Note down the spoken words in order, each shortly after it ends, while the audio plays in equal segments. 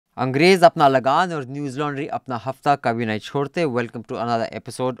अंग्रेज अपना लगान और न्यूज़लॉन्ड्री अपना हफ्ता कभी नहीं छोड़ते. Welcome to another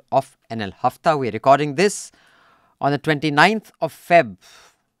episode of NL Hafta. We're recording this on the 29th of Feb.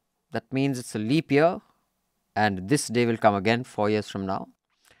 That means it's a leap year and this day will come again 4 years from now.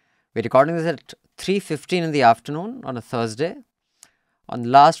 We're recording this at 3:15 in the afternoon on a Thursday on the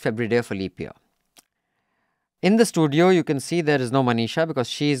last February day of a leap year. In the studio, you can see there is no Manisha because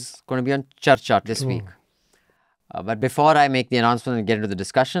she's going to be on Charcha this week. But before I make the announcement and get into the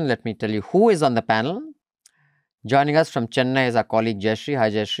discussion, let me tell you who is on the panel. Joining us from Chennai is our colleague Jayashree. Hi,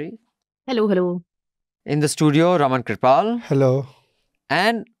 Jayashree. Hello, hello. In the studio, Raman Kirpal. Hello.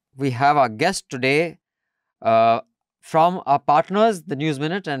 And we have our guest today from our partners, the News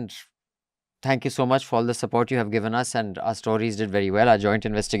Minute. And thank you so much for all the support you have given us. And our stories did very well, our joint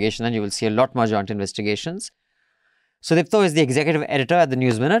investigation. And you will see a lot more joint investigations. Sudipto is the executive editor at the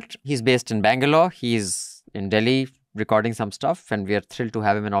News Minute. He's based in Bangalore. He's in Delhi recording some stuff, and we are thrilled to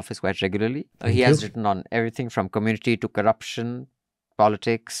have him in office quite regularly. He has written on everything from community to corruption,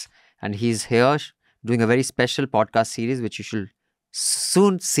 politics, and he's here doing a very special podcast series which you should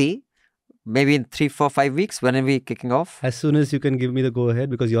soon see. Maybe in 3, 4, 5 weeks. When are we kicking off? As soon as you can give me the go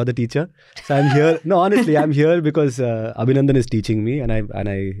ahead, because you're the teacher. So I'm here. No, honestly, I'm here because Abhinandan is teaching me, and I'm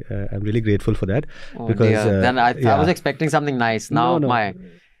really grateful for that. Oh, because then I was expecting something nice. Now my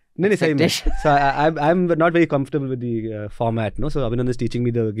expectation. So I'm not very comfortable with the format. No, so Abhinandan is teaching me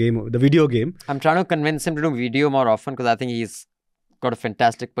the video game. I'm trying to convince him to do video more often because I think he's got a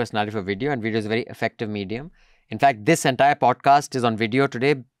fantastic personality for video, and video is a very effective medium. In fact, this entire podcast is on video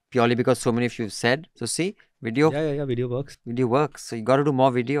today. Purely because so many of you have said. So see, video. Yeah, video works. Video works. So you got to do more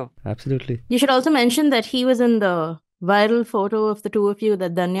video. Absolutely. You should also mention that he was in the viral photo of the two of you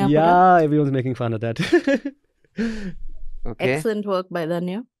that Danya put up. Yeah, everyone's making fun of that. Okay. Excellent work by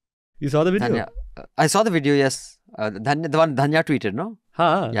Danya. You saw the video? Danya. I saw the video, yes. The one Danya tweeted, no?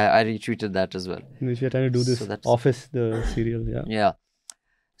 Yeah, I retweeted that as well. We are trying to do this Office, the serial, Yeah.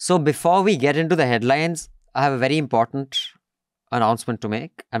 So before we get into the headlines, I have a very important announcement to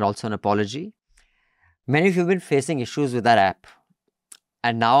make and also an apology. Many of you have been facing issues with that app.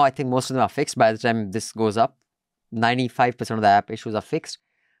 And now I think most of them are fixed. By the time this goes up, 95% of the app issues are fixed.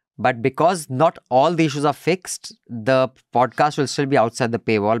 But because not all the issues are fixed, the podcast will still be outside the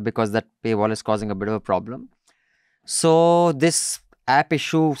paywall because that paywall is causing a bit of a problem. So this app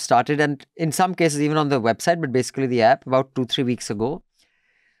issue started, and in some cases even on the website, but basically the app about 2-3 weeks ago,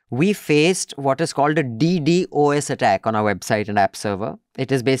 we faced what is called a DDoS attack on our website and app server. It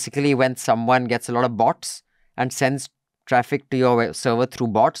is basically when someone gets a lot of bots and sends traffic to your server through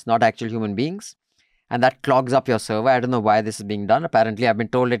bots, not actual human beings. And that clogs up your server. I don't know why this is being done. Apparently, I've been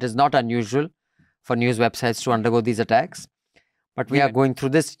told it is not unusual for news websites to undergo these attacks. But we are going through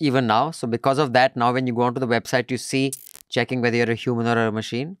this even now. So because of that, now when you go onto the website, you see checking whether you're a human or a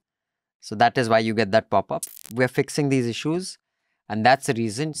machine. So that is why you get that pop-up. We're fixing these issues. And that's the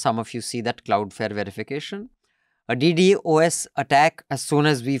reason some of you see that Cloudflare verification. A DDoS attack, as soon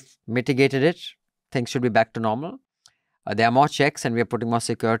as we've mitigated it, things should be back to normal. There are more checks and we are putting more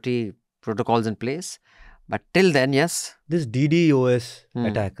security protocols in place. But till then, yes. This DDoS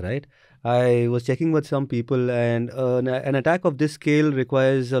attack, right? I was checking with some people, and an attack of this scale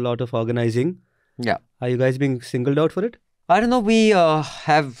requires a lot of organizing. Yeah. Are you guys being singled out for it? I don't know, we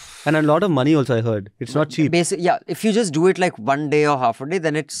have... And a lot of money also, I heard. It's not cheap. Yeah, if you just do it like one day or half a day,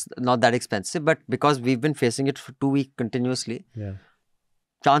 then it's not that expensive. But because we've been facing it for 2 weeks continuously,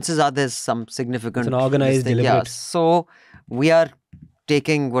 chances are there's some significant... It's an organized, deliberate... Yeah, so we are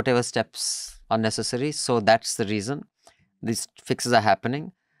taking whatever steps are necessary. So that's the reason these fixes are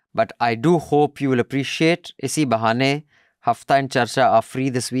happening. But I do hope you will appreciate, isi bahane, Hafta and Charcha are free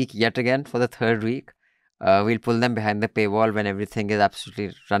this week yet again for the 3rd week. We'll pull them behind the paywall when everything is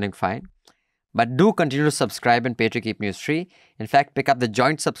absolutely running fine. But do continue to subscribe and pay to keep news free. In fact, pick up the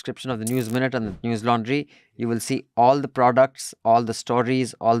joint subscription of the News Minute and the Newslaundry. You will see all the products, all the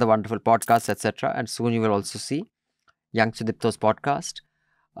stories, all the wonderful podcasts, etc. And soon you will also see Young Sudipto's podcast.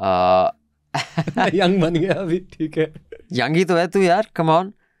 Young bani hai abhi, theek hai. Young hi to hai tu yaar, come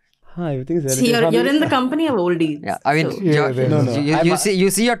on. Everything's relative. See, you're in the company of oldies. Yeah, I mean, you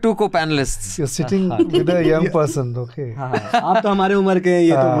see your two co-panelists. You're sitting with a young person, okay? आप तो हमारे उम्र के हैं,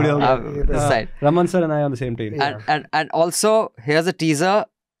 ये तो बूढ़े हो गए. This side. Raman sir and I are on the same team. And also, here's a teaser.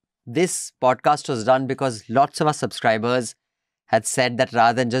 This podcast was done because lots of our subscribers had said that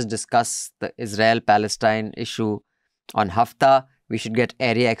rather than just discuss the Israel-Palestine issue on Hafta, we should get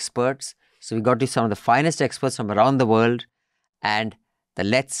area experts. So we got to some of the finest experts from around the world, and the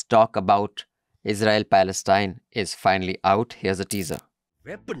Let's Talk About Israel-Palestine is finally out. Here's a teaser.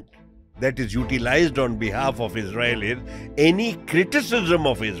 Weapon that is utilized on behalf of Israel is any criticism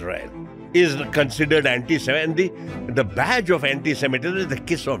of Israel is considered anti-Semitic. And the badge of anti-Semitism is the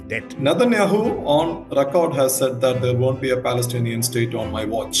kiss of death. Netanyahu on record has said that there won't be a Palestinian state on my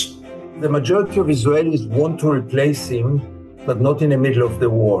watch. The majority of Israelis want to replace him, but not in the middle of the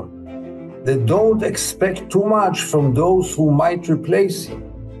war. They don't expect too much from those who might replace him.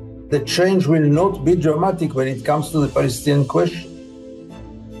 The change will not be dramatic when it comes to the Palestinian question.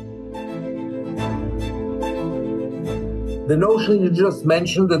 The notion you just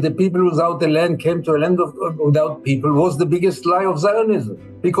mentioned that the people without a land came to a land without people was the biggest lie of Zionism,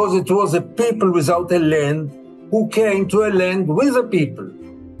 because it was the people without a land who came to a land with the people.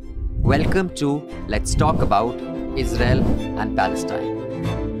 Welcome to Let's Talk About Israel and Palestine.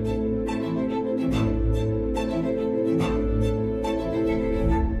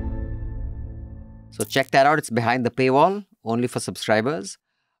 So check that out. It's behind the paywall, only for subscribers.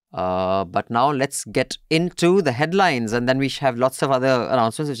 But now let's get into the headlines, and then we have lots of other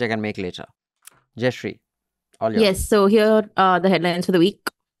announcements which I can make later. Jayashree, all yours. Yes, so here are the headlines for the week.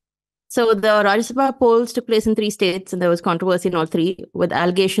 So the Rajya Sabha polls took place in 3 states, and there was controversy in all 3 with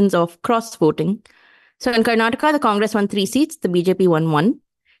allegations of cross-voting. So in Karnataka, the Congress won 3 seats, the BJP won 1.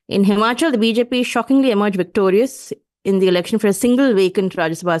 In Himachal, the BJP shockingly emerged victorious in the election for a single vacant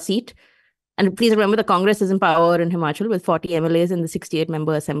Rajya Sabha seat. And please remember, the Congress is in power in Himachal with 40 MLAs in the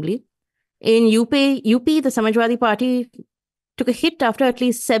 68-member assembly. In UP, the Samajwadi Party took a hit after at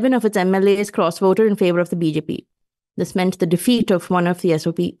least 7 of its MLAs cross-voted in favor of the BJP. This meant the defeat of one of the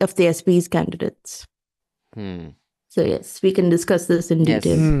SP's candidates. So yes, we can discuss this in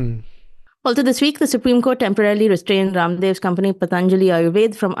detail. Also this week, the Supreme Court temporarily restrained Ramdev's company Patanjali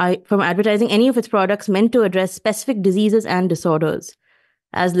Ayurved from advertising any of its products meant to address specific diseases and disorders,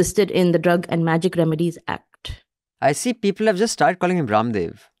 as listed in the Drug and Magic Remedies Act. I see people have just started calling him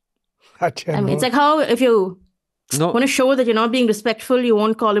Ramdev. I mean, it's like how if you want to show that you're not being respectful, you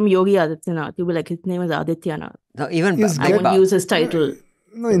won't call him Yogi Adityanath. You'll be like, his name is Adityanath. No, even I won't use his title.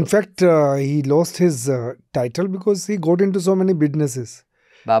 No, in fact, he lost his title because he got into so many businesses.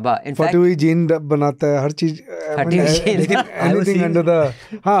 Baba, in fact, Fatui Jain banata hai, har cheez, anything under the.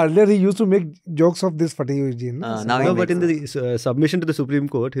 Earlier he used to make jokes of this Fatui Jain. No, but in the submission to the Supreme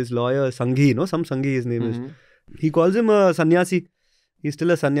Court, his lawyer Sanghi, some Sanghi his name is. He calls him a sannyasi. He's still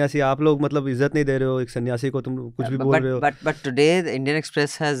a sannyasi. आप लोग मतलब इज्जत नहीं दे रहे हो एक सन्यासी को तुम कुछ भी बोल रहे हो. But today the Indian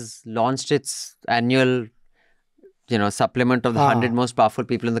Express has launched its annual, supplement of the 100 most powerful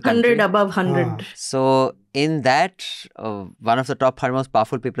people in the country. 100 above 100. So in that, one of the top 100 most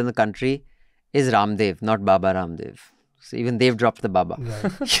powerful people in the country is Ramdev, not Baba Ramdev. So even they've dropped the Baba.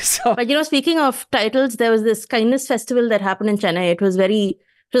 Right. But speaking of titles, there was this kindness festival that happened in Chennai. It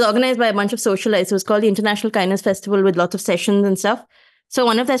was organized by a bunch of socialites. It was called the International Kindness Festival with lots of sessions and stuff. So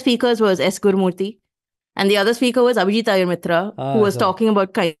one of their speakers was S. Gurumurthy. And the other speaker was Abhijit Iyer Mitra, who was talking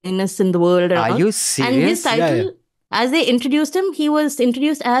about kindness in the world. Are you serious? And his title, as they introduced him, he was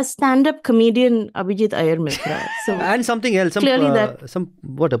introduced as stand-up comedian Abhijit Iyer Mitra. So and something else. Clearly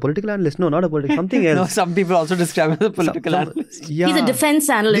a political analyst? No, not a political, something else. No, some people also describe him as a political analyst. Yeah. He's a defense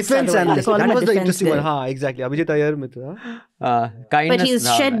analyst. Defense analyst. That was the interesting one. one. Exactly. Abhijit Iyer Mitra. Kindness. But he's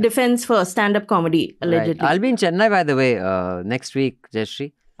shed defense for stand-up comedy, allegedly. Right. I'll be in Chennai, by the way, next week,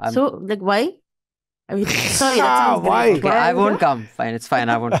 Jayashree. So, why? I mean, sorry, that sounds why? Okay, I won't come. Fine, it's fine.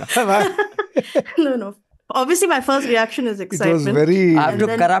 I won't come. No. Obviously, my first reaction is excitement. It was very... I have to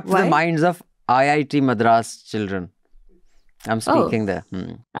corrupt the minds of IIT Madras children. I'm speaking there.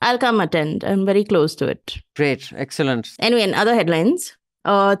 I'll come attend. I'm very close to it. Great. Excellent. Anyway, in other headlines,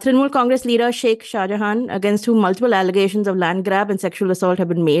 Trinamool Congress leader Sheikh Shahjahan, against whom multiple allegations of land grab and sexual assault have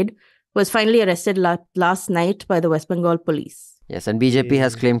been made, was finally arrested last night by the West Bengal police. Yes, and BJP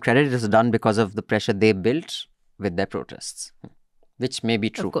has claimed credit. It was done because of the pressure they built with their protests, which may be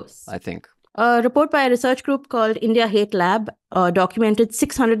true, of course. I think. A report by a research group called India Hate Lab documented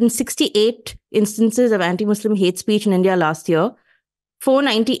 668 instances of anti-Muslim hate speech in India last year.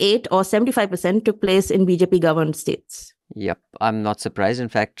 498 or 75% took place in BJP-governed states. Yep, I'm not surprised. In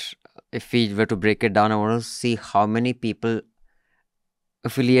fact, if we were to break it down, I want to see how many people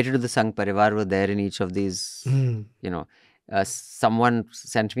affiliated to the Sangh Parivar were there in each of these, someone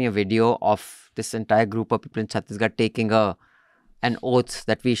sent me a video of this entire group of people in Chhattisgarh taking an oath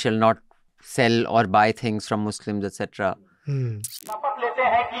that we shall not sell or buy things from Muslims, etc.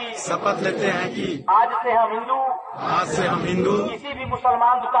 शपथ लेते हैं कि आज से हम हिंदू किसी भी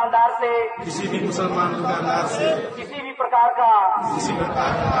मुसलमान दुकानदार से किसी भी प्रकार का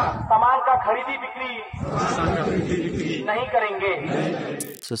सामान का खरीदी बिक्री नहीं करेंगे.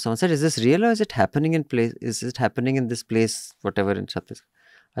 So someone said, is this real or is it happening in this place, whatever in Chhattisgarh?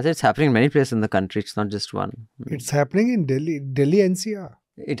 I said it's happening in many places in the country. It's not just one. It's happening in Delhi NCR.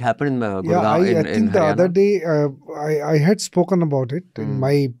 It happened in Gurgaon. Yeah, I think the Haryana. other day I had spoken about it in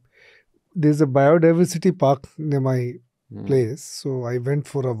there's a biodiversity park near my place. So I went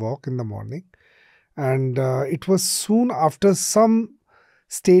for a walk in the morning, and it was soon after some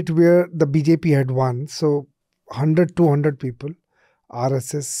state where the BJP had won. So 100, 200 people,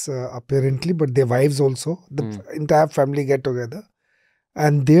 RSS apparently, but their wives also, the entire family get together.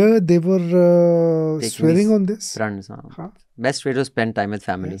 And there they were swearing on this. Best way to spend time with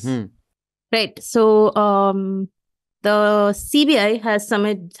family. Yes. Right. So the CBI has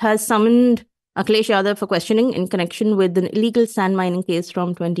summoned Akhilesh Yadav for questioning in connection with an illegal sand mining case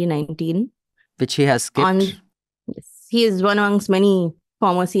from 2019. Which he has skipped. Yes, he is one amongst many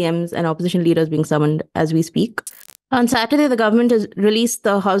former CMs and opposition leaders being summoned as we speak. On Saturday, the government has released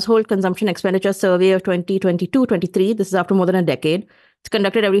the Household Consumption Expenditure Survey of 2022-23. This is after more than a decade. It's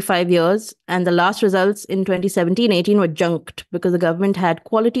conducted every 5 years, and the last results in 2017-18 were junked because the government had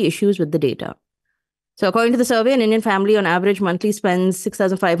quality issues with the data. So according to the survey, an Indian family on average monthly spends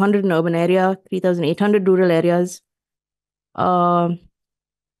 6,500 in urban area, 3,800 rural areas. So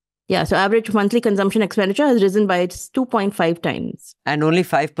average monthly consumption expenditure has risen by 2.5 times. And only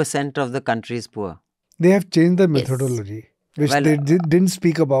 5% of the country is poor. They have changed the methodology, which they didn't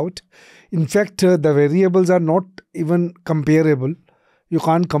speak about. In fact, the variables are not even comparable. You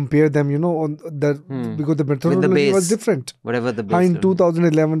can't compare them, because the methodology was different. Whatever the base. In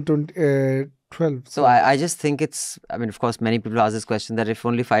 2011-12. So I just think it's, of course, many people ask this question that if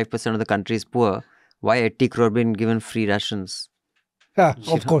only 5% of the country is poor, why 80 crore being given free rations? Yeah,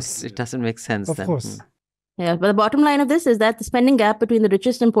 of course. It doesn't make sense Of then. course. Yeah, but the bottom line of this is that the spending gap between the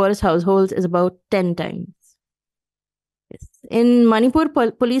richest and poorest households is about 10 times. Yes. In Manipur,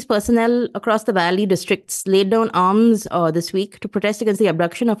 police personnel across the valley districts laid down arms this week to protest against the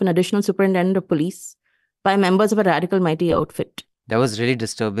abduction of an additional superintendent of police by members of a radical mighty outfit. That was really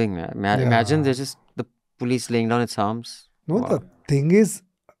disturbing. Imagine there's just the police laying down its arms. No, the thing is,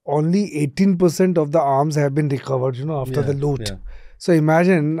 only 18% of the arms have been recovered, after the loot. Yeah. So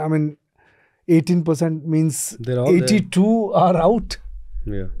imagine, 18% means 82 are out.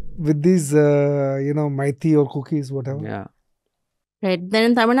 Yeah. With these, Maithi or cookies, whatever. Yeah. Right. Then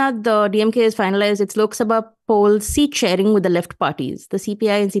in Tamil Nadu, the DMK has finalized its Lok Sabha poll seat sharing with the left parties. The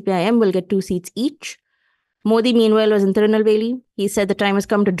CPI and CPIM will get 2 seats each. Modi, meanwhile, was in Tirunelveli. He said the time has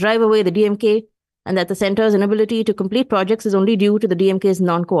come to drive away the DMK and that the centre's inability to complete projects is only due to the DMK's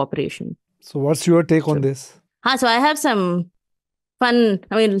non-cooperation. So what's your take on this? So I have some fun,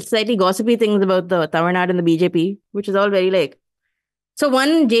 slightly gossipy things about the Tamil Nadu and the BJP, which is all very So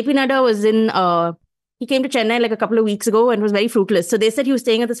one, JP Nadda was in, he came to Chennai a couple of weeks ago and was very fruitless. So they said he was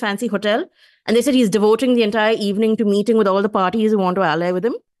staying at this fancy hotel and they said he's devoting the entire evening to meeting with all the parties who want to ally with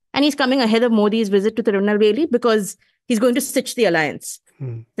him. And he's coming ahead of Modi's visit to Tirunelveli because he's going to stitch the alliance.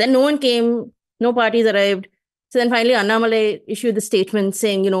 Then no one came, no parties arrived. So then finally Annamalai issued the statement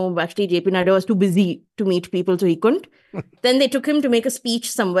saying, actually JP Nadda was too busy to meet people, so he couldn't. Then they took him to make a speech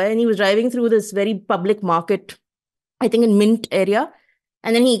somewhere and he was driving through this very public market, I think in Mint area.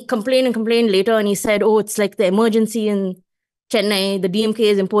 And then he complained later and he said, it's like the emergency in Chennai. The DMK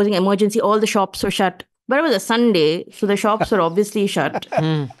is imposing emergency. All the shops were shut. But it was a Sunday, so the shops were obviously shut.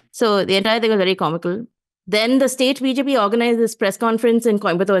 So the entire thing was very comical. Then the state BJP organized this press conference in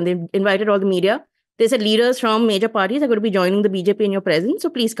Coimbatore and they invited all the media. They said leaders from major parties are going to be joining the BJP in your presence, so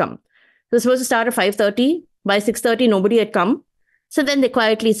please come. So it was supposed to start at 5:30. By 6:30, nobody had come. So then they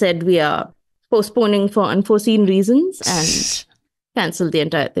quietly said we are postponing for unforeseen reasons and cancelled the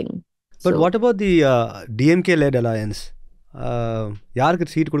entire thing. But what about the DMK-led alliance? யாருக்கு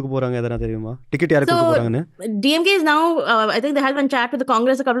seat கொடுக்க போறாங்க எதனா தெரியுமா? Ticket யாருக்கு கொடுக்க போறாங்கன்னு? DMK is now I think they had one chat with the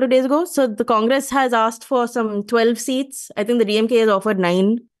Congress a couple of days ago. So the Congress has asked for some 12 seats. I think the DMK has offered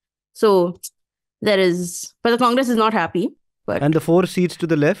 9. So but the Congress is not happy. But and the 4 seats to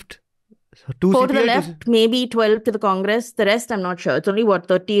the left? 4 to the left, maybe 12 to the Congress. The rest I'm not sure. It's only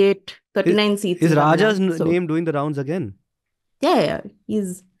 39 seats. Is Raja's name doing the rounds again? Yeah.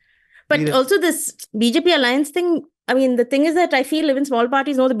 But also this BJP alliance thing, the thing is that I feel even small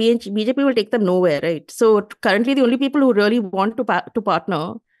parties know the BJP will take them nowhere, right? So currently the only people who really want to partner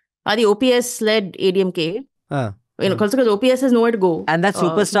are the OPS-led ADMK. Because OPS has nowhere to go. And that's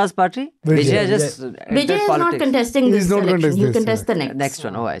Superstars party? Vijay is not contesting this election. He'll contest the next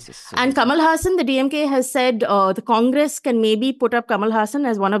one. Oh, I see. And Kamal Hassan, the DMK has said the Congress can maybe put up Kamal Hassan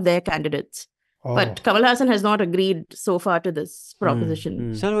as one of their candidates. But Kamal Hassan has not agreed so far to this proposition.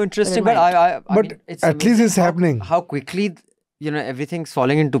 So interesting, but it's at least it's happening. How quickly everything's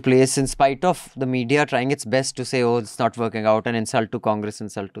falling into place in spite of the media trying its best to say, oh, it's not working out, an insult to Congress,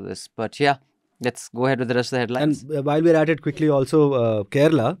 insult to this. But yeah, let's go ahead with the rest of the headlines. And while we're at it quickly, also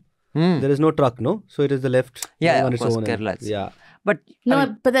Kerala, there is no truck, no? So it is the left. Yeah, of course, Kerala. Yeah. But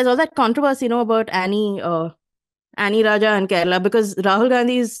but there's all that controversy, about Annie Raja and Kerala, because Rahul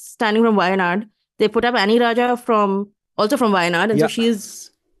Gandhi is standing from Wayanad. They put up Annie Raja also from Wayanad, and so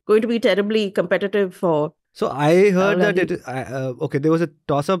she's going to be terribly competitive for. So I heard that there was a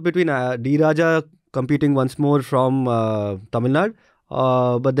toss-up between D. Raja competing once more from Tamil Nadu,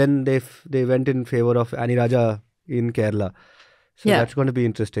 but then they went in favor of Annie Raja in Kerala. So that's going to be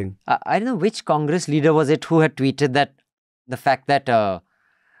interesting. I don't know which Congress leader was it who had tweeted that the fact that the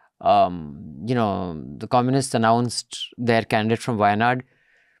communists announced their candidate from Wayanad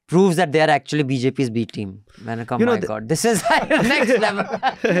proves that they are actually BJP's B team. My God, this is next level.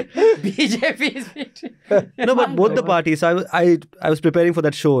 BJP's B team. No, but both the parties. I was preparing for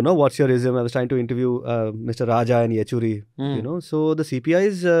that show, no? What's Your Ism? I was trying to interview Mr. Raja and Yechuri. So the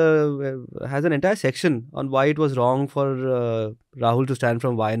CPI has an entire section on why it was wrong for Rahul to stand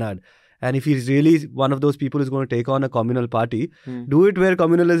from Wayanad. And if he's really one of those people who's going to take on a communal party, do it where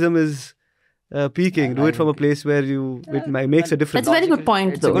communalism is peaking. Do it from a place where it makes a difference. That's a very good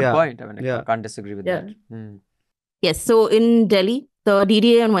point, It's a good point. I mean, I can't disagree with that. Yes, so in Delhi, the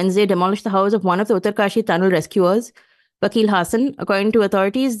DDA on Wednesday demolished the house of one of the Uttarkashi tunnel rescuers, Vakil Hassan. According to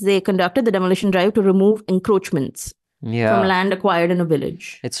authorities, they conducted the demolition drive to remove encroachments from land acquired in a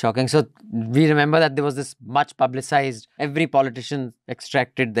village. It's shocking. So we remember that there was this much publicized, every politician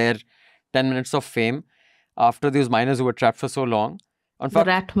extracted their 10 minutes of fame after those miners who were trapped for so long. The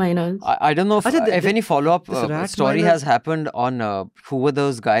rat miners. I don't know if any follow-up story has happened on who were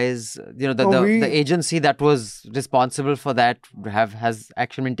those guys, the agency that was responsible for that has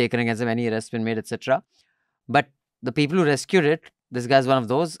action been taken against them, any arrests been made, etc. But the people who rescued it, this guy is one of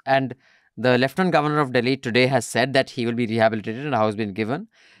those, and the Lieutenant Governor of Delhi today has said that he will be rehabilitated and a house been given.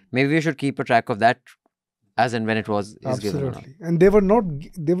 Maybe we should keep a track of that as and when it is given. Absolutely. And they were not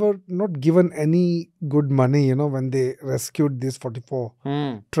given any good money, when they rescued these 44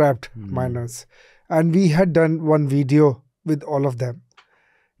 trapped miners. And we had done one video with all of them,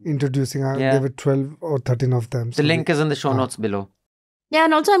 introducing there were 12 or 13 of them. The link is in the show notes below. Yeah,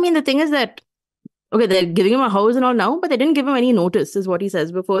 and also, the thing is that, they're giving him a house and all now, but they didn't give him any notice, is what he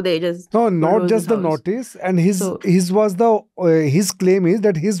says, before they just... No, not just the notice. And his claim is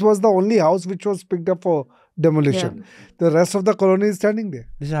that his was the only house which was picked up for demolition. Yeah. The rest of the colony is standing there.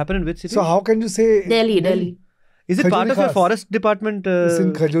 This happened in which city? So how can you say... Delhi. Is it part of your forest department? It's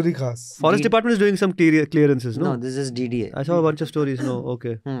in Khajuri Khas. Forest department is doing some clearances, no? No, this is DDA. I saw a bunch of stories, no?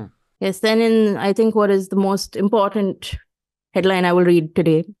 Okay. Yes, then in, I think, what is the most important headline I will read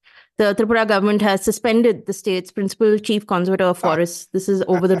today. The Tripura government has suspended the state's principal chief conservator of forests. This is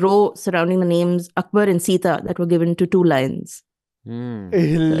over the row surrounding the names Akbar and Sita that were given to 2 lions. A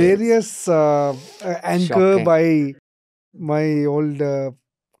hilarious anchor by my old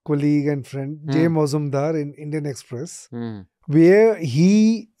colleague and friend Jay Mozumdar in Indian Express, where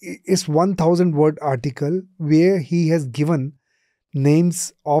he is 1,000-word article where he has given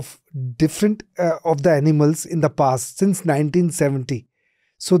names of different of the animals in the past since 1970.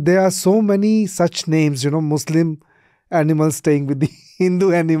 So there are so many such names, Muslim animals staying with the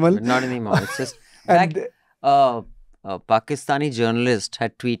Hindu animal. But not anymore. It's just a Pakistani journalist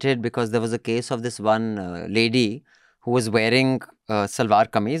had tweeted because there was a case of this one lady who was wearing salwar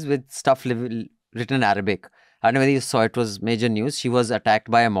kameez with stuff written in Arabic. I don't know whether you saw it, was major news. She was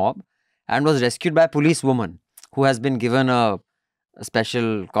attacked by a mob and was rescued by a police woman who has been given a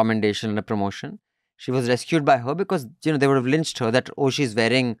special commendation and a promotion. She was rescued by her because, they would have lynched her that, she's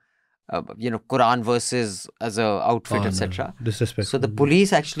wearing, Quran verses as a outfit, etc. No. Disrespectful. So the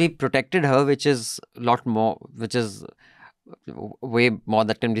police actually protected her, which is way more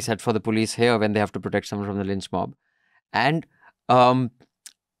that can be said for the police here when they have to protect someone from the lynch mob. And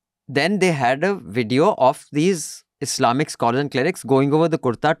then they had a video of these Islamic scholars and clerics going over the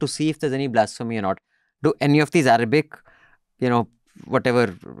kurta to see if there's any blasphemy or not. Do any of these Arabic,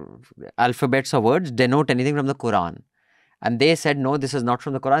 whatever alphabets or words denote anything from the Quran? And they said, no, this is not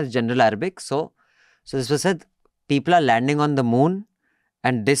from the Quran, it's general Arabic. So this was said, people are landing on the moon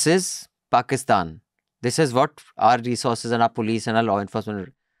and this is Pakistan. This is what our resources and our police and our law enforcement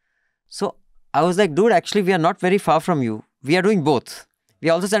are. So I was like, dude, actually we are not very far from you. We are doing both. We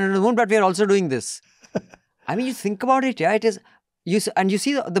are also standing on the moon, but we are also doing this. I mean, you think about it, it is, you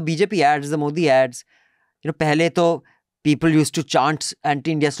see the BJP ads, the Modi ads, pehle to people used to chant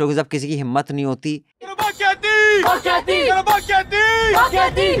anti-India slogans, ab kisi ki himmat nahi hoti.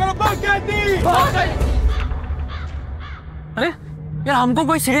 अरे यार हमको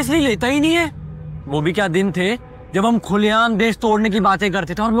कोई seriously लेता ही नहीं है। वो भी क्या दिन थे जब हम खुलेआम देश तोड़ने की बातें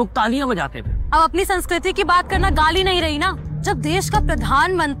करते थे और लोग तालियां बजाते थे। अब अपनी संस्कृति की बात करना गाली नहीं रही ना। जब देश का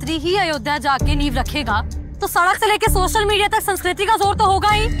प्रधानमंत्री ही अयोध्या जाके नींव रखेगा तो सड़क से लेके सोशल मीडिया तक संस्कृति का जोर तो होगा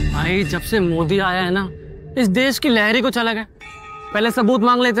ही। भाई जब से मोदी आया है ना, इस देश की लहर को चला गया। पहले सबूत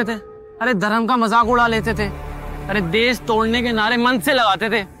मांग लेते थे, अरे धर्म का मजाक उड़ा लेते थे, अरे देश तोड़ने के नारे मन से लगाते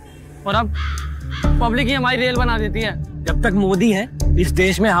थे, और अब पब्लिक ही हमारी रेल बना देती है। जब तक मोदी है इस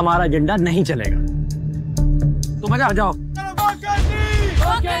देश में हमारा एजेंडा नहीं चलेगा। तो मजा आ जाओ।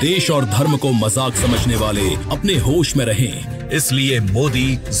 देश और धर्म को मजाक समझने वाले अपने होश में रहें, इसलिए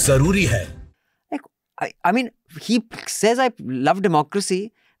मोदी जरूरी है। I mean, he says I love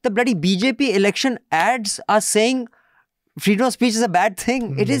democracy. The bloody BJP election ads are saying freedom of speech is a bad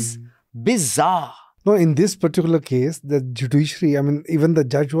thing. It is bizarre. No, in this particular case, the judiciary, I mean, even the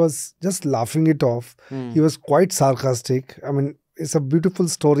judge was just laughing it off. He was quite sarcastic. I mean, it's a beautiful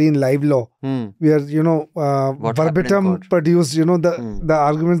story in live law where, you know, verbatim produced, you know, the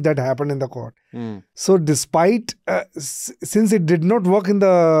arguments that happened in the court. So despite, since it did not work in the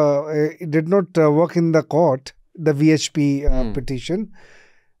court, the VHP petition,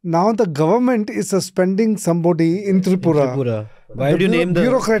 now the government is suspending somebody in Tripura. Why do you name the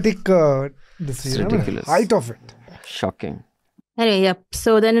bureaucratic decision? Ridiculous. Height of it. Shocking. Anyway, yep.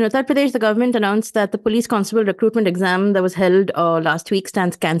 So then in Uttar Pradesh, the government announced that the police constable recruitment exam that was held last week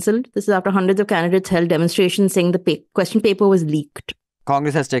stands cancelled. This is after hundreds of candidates held demonstrations saying the question paper was leaked.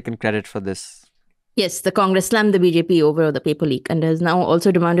 Congress has taken credit for this. Yes, the Congress slammed the BJP over the paper leak and has now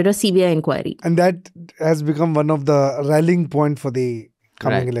also demanded a CBI inquiry. And that has become one of the rallying point for the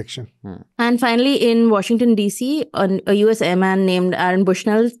coming election. And finally, in Washington, D.C., a U.S. airman named Aaron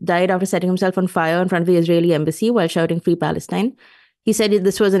Bushnell died after setting himself on fire in front of the Israeli embassy while shouting Free Palestine. He said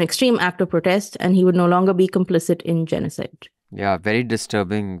this was an extreme act of protest and he would no longer be complicit in genocide. Yeah, very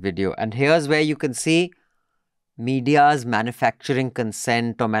disturbing video. And here's where you can see media's manufacturing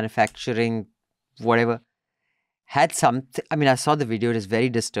consent or manufacturing whatever had something. I mean, I saw the video. It is very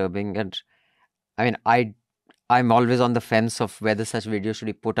disturbing. And I mean, I'm always on the fence of whether such videos should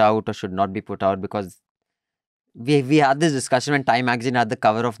be put out or should not be put out, because we had this discussion when Time magazine had the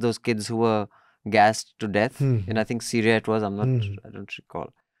cover of those kids who were gassed to death in, I think, Syria it was. I don't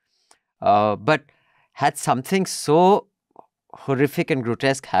recall. But had something so horrific and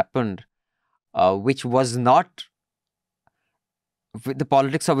grotesque happened, which was not, the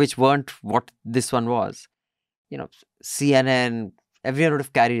politics of which weren't what this one was. You know, CNN, everyone would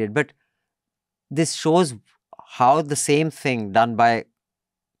have carried it. But this shows how the same thing done by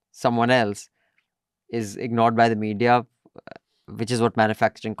someone else is ignored by the media, which is what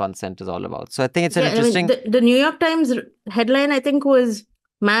manufacturing consent is all about. So I think it's an interesting... I mean, the New York Times headline, I think, was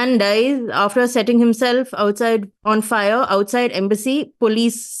 "Man dies after setting himself on fire outside embassy,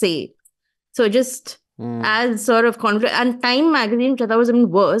 police say." So just as sort of conflict. And Time magazine, which I thought was even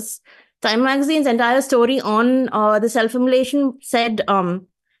worse, Time magazine's entire story on the self-immolation said...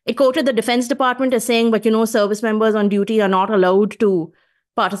 it quoted the Defense Department as saying, but service members on duty are not allowed to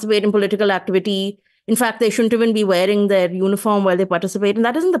participate in political activity. In fact, they shouldn't even be wearing their uniform while they participate. And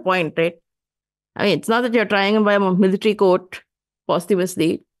that isn't the point, right? I mean, it's not that you're trying to buy a military coat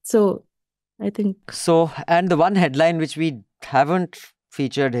posthumously. So, I think... So, and the one headline which we haven't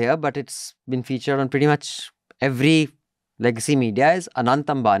featured here, but it's been featured on pretty much every legacy media, is Anant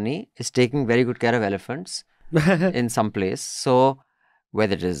Ambani is taking very good care of elephants in some place. So...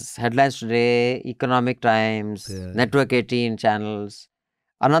 whether it is Headlines Today, Economic Times, Network 18 channels,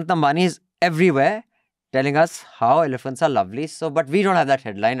 Anant Ambani is everywhere telling us how elephants are lovely. So, but we don't have that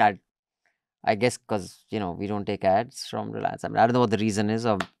headline. I guess because, we don't take ads from Reliance. I mean, I don't know what the reason is,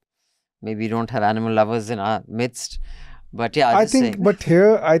 or maybe we don't have animal lovers in our midst. But yeah, I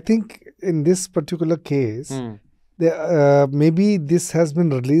think in this particular case, maybe this has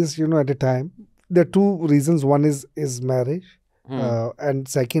been released, at a time. There are two reasons. One is marriage. And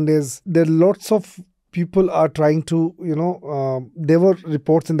second is, there are lots of people are trying to, there were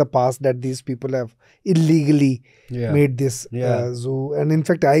reports in the past that these people have illegally made this zoo. And in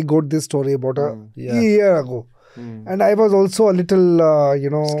fact, I got this story about a year ago. And I was also a little,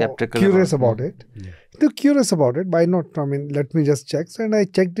 skeptical, curious about it. They're curious about it. Why not? I mean, let me just check. And I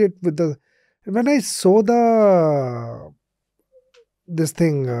checked it when I saw this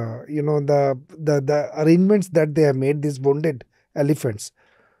thing, the arrangements that they have made, these wounded elephants,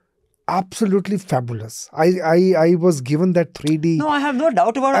 absolutely fabulous. I was given that 3D. No, I have no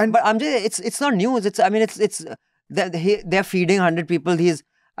doubt about it. But I'm just, it's not news. They're feeding 100 people.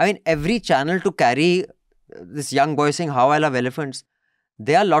 Every channel to carry this young boy saying how I love elephants.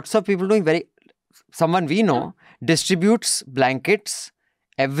 There are lots of people doing someone we know, distributes blankets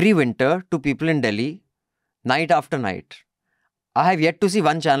every winter to people in Delhi, night after night. I have yet to see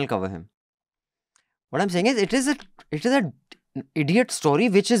one channel cover him. What I'm saying is, it is a idiot story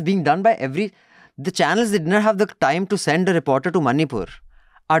which is being done by the channels that didn't have the time to send a reporter to Manipur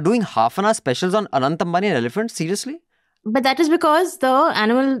are doing half-an-hour specials on Anant Ambani and elephants. Seriously? But that is because the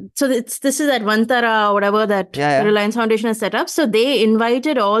animal... So this is at Vantara or whatever that Reliance Foundation has set up. So they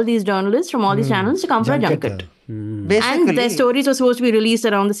invited all these journalists from all these channels to come for a junket. Basically, and their stories were supposed to be released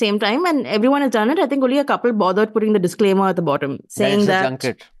around the same time. And everyone has done it. I think only a couple bothered putting the disclaimer at the bottom saying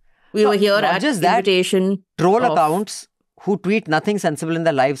that we were here at just invitation. Troll accounts who tweet nothing sensible in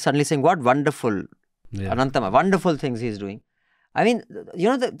their lives suddenly saying, what wonderful, Anantama, wonderful things he's doing. I mean, you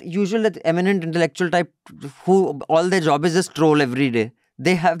know, the usual eminent intellectual type who all their job is just troll every day.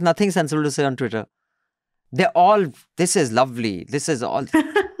 They have nothing sensible to say on Twitter. They're all, this is lovely. This is all.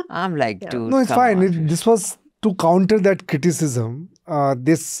 I'm like, dude. No, it's fine. This was to counter that criticism.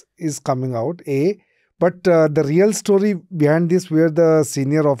 This is coming out, But the real story behind this, where the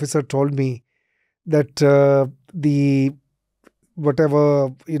senior officer told me that the whatever,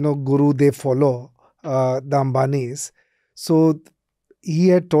 guru they follow, the Ambanis. So he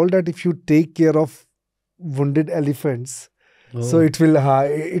had told that if you take care of wounded elephants, so it will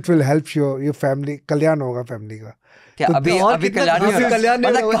help your family. Kalyan hoga family ka. So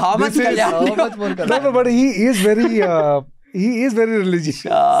how much kalyan? No, but he is very religious.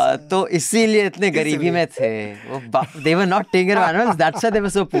 तो इसीलिए इतने गरीबी में थे. They were not taking care of animals. That's why they were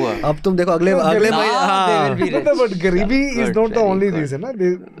so poor. अब तुम देखो अगले महीने. But garibi is not the only reason.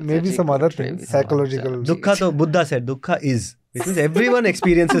 There may be some other things, psychological. Dukha to Buddha said, Dukha is. It means everyone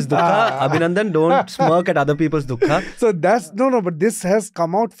experiences Dukha. Abhinandan, don't smirk at other people's Dukha. So that's, but this has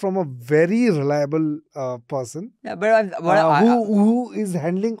come out from a very reliable person. Yeah, but who is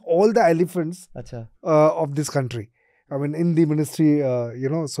handling all the elephants of this country. I mean, in the ministry,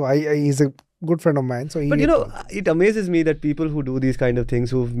 so he's a good friend of mine. So but it amazes me that people who do these kind of things,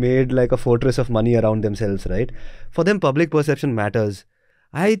 who've made like a fortress of money around themselves, right? For them, public perception matters.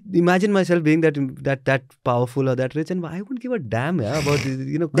 I imagine myself being that powerful or that rich, and I wouldn't give a damn about this,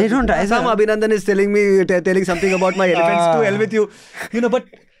 They don't. Some Abhinandan is telling something about my elephants to hell with you, but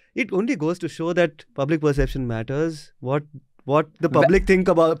it only goes to show that public perception matters. What the public thinks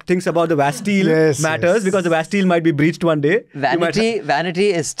about the Bastille matters, because the Bastille might be breached one day. Vanity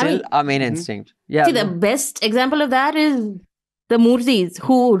is still our main instinct. Yeah. See, the best example of that is the Murthis,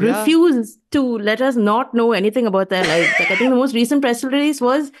 who refuse to let us not know anything about their lives. Like, I think the most recent press release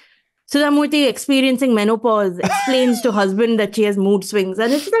was Sudha Murthy experiencing menopause, explains to husband that she has mood swings.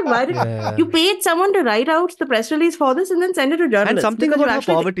 And it's like, why did you paid someone to write out the press release for this and then send it to journalists? And something about her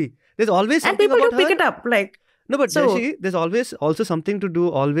poverty. There's always something about her. And people do pick it up. Like, no, but Jayashree, there's always also something to do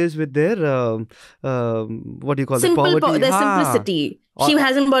always with their, what do you call it? Poverty. Their simplicity. She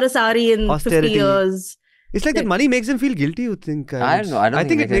hasn't bought a sari in austerity. 50 years. It's like that money makes them feel guilty, you think? I don't know. I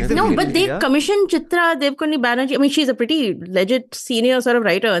think it makes them feel guilty. No, but they commissioned Chitra Devkoni Banerjee. I mean, she's a pretty legit senior sort of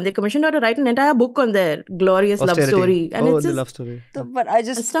writer, and they commissioned her to write an entire book on their glorious love story. And it's the love story. But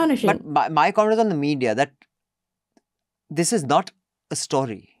astonishing. But my comment is on the media that this is not a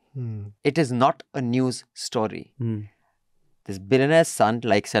story. It is not a news story. This billionaire's son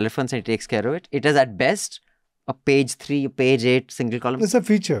likes elephants and he takes care of it. It is at best a page 3, page 8 single column. It's a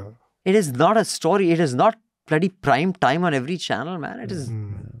feature. It is not a story. It is not bloody prime time on every channel, man. It is,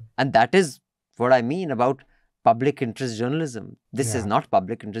 and that is what I mean about public interest journalism. This is not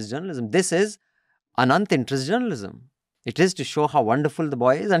public interest journalism. This is Anant interest journalism. It is to show how wonderful the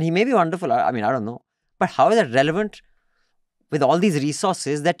boy is, and he may be wonderful. I mean, I don't know, but how is that relevant with all these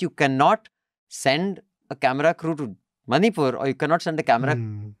resources that you cannot send a camera crew to Manipur, or you cannot send a camera?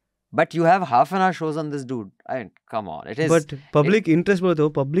 But you have half-an-hour shows on this dude. I mean, come on. It is. But public interest,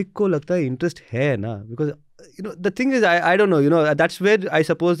 public ko lagta hai interest hai na. Because, the thing is, I don't know, that's where I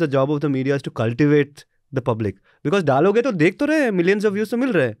suppose the job of the media is to cultivate the public. Because daloge to dekh to rahe, millions of views to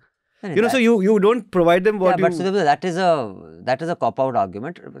mil rahe. So you don't provide them what you... But that is a cop-out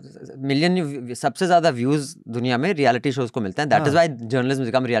argument. Million सबसे ज़्यादा views दुनिया में reality shows को मिलते हैं. That is why journalism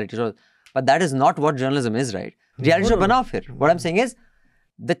become reality shows. But that is not what journalism is, right? Reality show बनाओ फिर. What I'm saying is,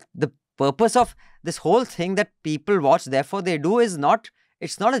 the purpose of this whole thing that people watch, therefore they do, is not,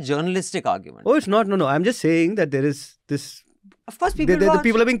 it's not a journalistic argument. Oh, it's not. No. I'm just saying that there is this... Of course, people the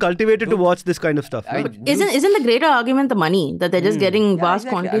people are being cultivated to watch this kind of stuff. Isn't the greater argument the money? That they're just getting vast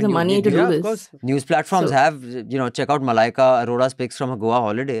quantities of money to do this? Of course. News platforms have, check out Malaika Arora's pics from a Goa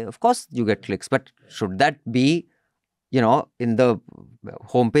holiday. Of course, you get clicks. But should that be, in the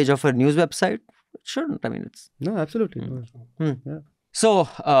homepage of a news website? It shouldn't. I mean, it's... No, absolutely. Yeah. So,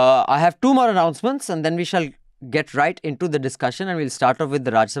 I have two more announcements and then we shall get right into the discussion, and we'll start off with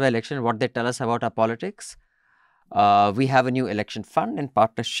the Rajya Sabha election, what they tell us about our politics. We have a new election fund in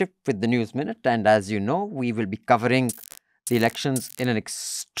partnership with the News Minute, and as you know, we will be covering the elections in an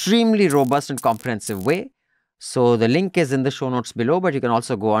extremely robust and comprehensive way. So, the link is in the show notes below, but you can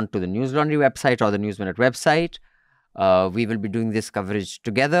also go on to the Newslaundry website or the News Minute website. We will be doing this coverage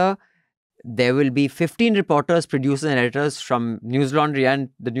together. There will be 15 reporters, producers and editors from Newslaundry and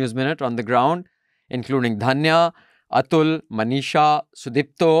the News Minute on the ground, including Dhanya, Atul, Manisha,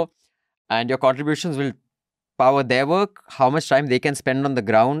 Sudipto, and your contributions will power their work. How much time they can spend on the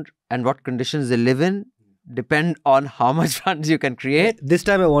ground and what conditions they live in depend on how much funds you can create. This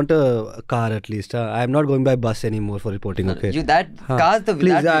time I want a car at least. I am not going by bus anymore for reporting. Okay. Cars to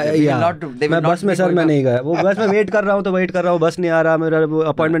please, मैं बस में sir मैं नहीं गया. वो बस में wait कर रहा हूँ तो wait कर रहा हूँ. बस नहीं आ रहा. मेरा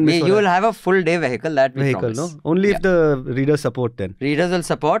appointment miss हो रहा है. You will have a full day vehicle, that we promise. No? Only if the readers support then. Readers will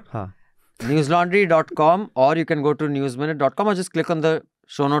support. Newslaundry.com, or you can go to newsminute.com or just click on the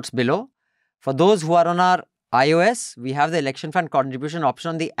show notes below. For those who are on our iOS, we have the election fund contribution option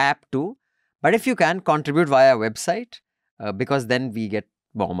on the app too. But if you can, contribute via our website because then we get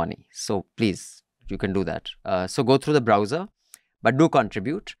more money. So please, you can do that. So go through the browser, but do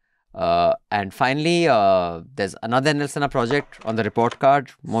contribute. And finally, there's another Nilsana project on the report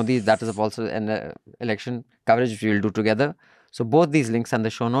card. Modi, that is also an election coverage which we will do together. So both these links and the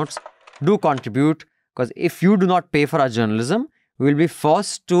show notes. Do contribute, because if you do not pay for our journalism, we will be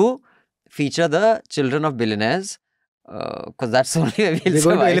forced to feature the children of billionaires, because that's the only way we'll survive. They're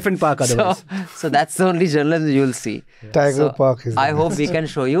going to Elephant Park otherwise. So that's the only journalism you will see. Tiger Park is I hope we can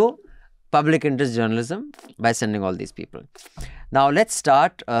show you public interest journalism by sending all these people. Now let's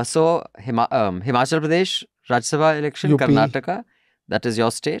start. Himachal Pradesh, Rajya Sabha election, UP. Karnataka, that is your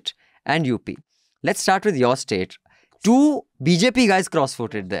state, and UP. Let's start with your state. 2 BJP guys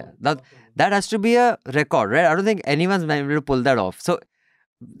cross-voted there. That has to be a record, right? I don't think anyone's been able to pull that off. So,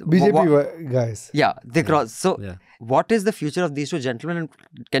 BJP guys. Yeah, they cross. So, what is the future of these two gentlemen? And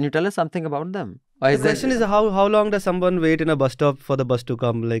can you tell us something about them? The question is how long does someone wait in a bus stop for the bus to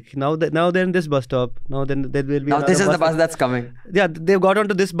come? Like now they're in this bus stop. Now then there will be. Now this is the bus that's coming. Yeah, they've got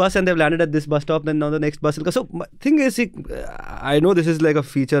onto this bus and they've landed at this bus stop. Then now the next bus will come. So thing is, I know this is like a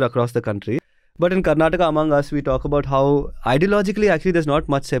feature across the country. But in Karnataka, among us, we talk about how ideologically, actually, there's not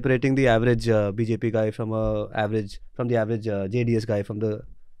much separating the average BJP guy from the average JDS guy from the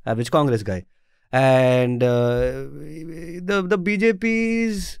average Congress guy. And the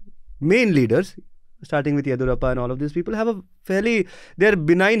BJP's main leaders, starting with Yedurappa and all of these people, have they're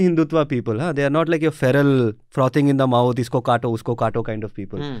benign Hindutva people. Huh? They are not like your feral, frothing in the mouth, isko kato, usko kato kind of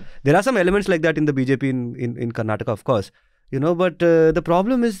people. There are some elements like that in the BJP in Karnataka, of course. You know, but the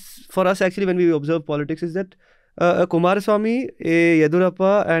problem is for us actually when we observe politics is that Kumaraswamy,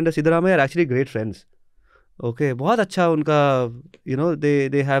 Yedurappa and Siddaramaiah are actually great friends. Okay, बहुत अच्छा उनका, you know,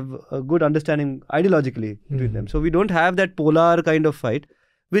 they have a good understanding ideologically between them. So we don't have that polar kind of fight,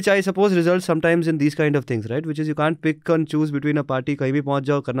 which I suppose results sometimes in these kind of things, right? Which is you can't pick and choose between a party, कहीं भी पहुंच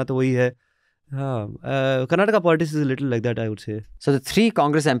जाओ, करना तो वही है. Karnataka politics is a little like that, I would say. So the 3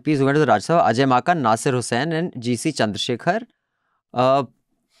 Congress MPs who went to the Rajya Sabha, Ajay Makan, Nasir Hussain and GC Chandrasekhar.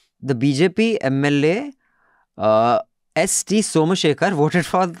 The BJP MLA ST Somashekar voted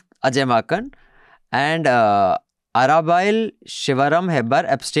for Ajay Makan, and Arabail Shivaram Hebbar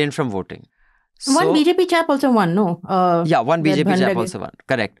abstained from voting. So, one BJP chap also won, no? One BJP chap also won.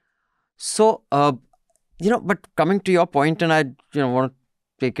 Correct. So, but coming to your point, and I want to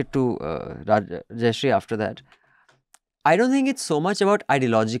take it to Jayashree after that. I don't think it's so much about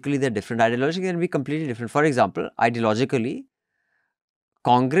ideologically they're different. Ideologically they can be completely different. For example, ideologically,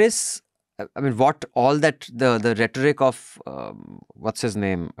 Congress, I mean, what all that, the rhetoric of, what's his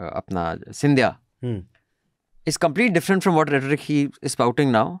name, Scindia, is completely different from what rhetoric he is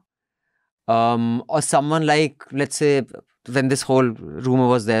spouting now. Or someone like, let's say, when this whole rumor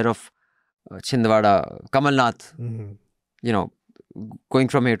was there of Chhindwara, Kamal Nath, going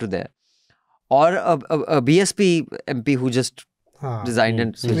from here to there, or a BSP MP who just resigned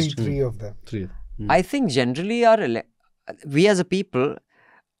and switched. Three of them. I think generally we as a people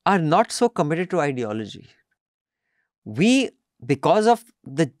are not so committed to ideology. We, because of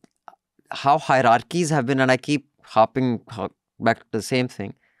how hierarchies have been, and I keep harping back to the same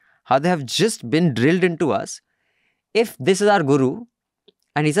thing, how they have just been drilled into us. If this is our guru,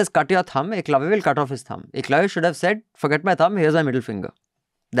 and he says, cut your thumb, Eklavya will cut off his thumb. Eklavya should have said, forget my thumb, here's my middle finger.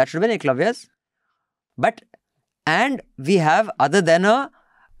 That should have been Eklavya's. And we have, other than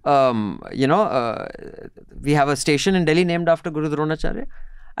we have a station in Delhi named after Guru Dronacharya.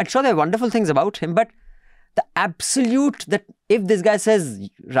 I'm sure there are wonderful things about him, but the absolute that if this guy says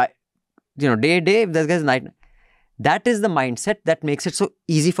right, day, if this guy says night, that is the mindset that makes it so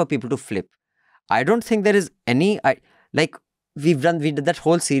easy for people to flip. I don't think there is any, we did that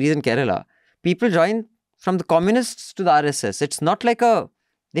whole series in Kerala. People join from the communists to the RSS. It's not like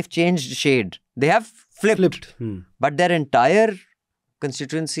they've changed shade. They have flipped. But their entire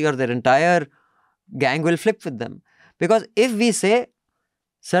constituency or their entire gang will flip with them. Because if we say,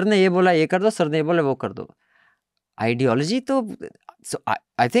 sir ne ye bola ye kar do, sir ne ye bola wo kar do. Ideology so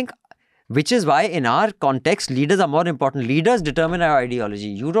I think, which is why in our context, leaders are more important. Leaders determine our ideology.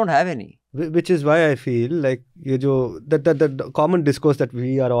 You don't have any. Which is why I feel like the common discourse that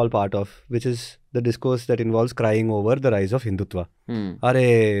we are all part of, which is the discourse that involves crying over the rise of Hindutva. Are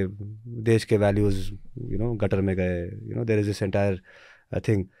desh ke values, gutter mein gaye. There is this entire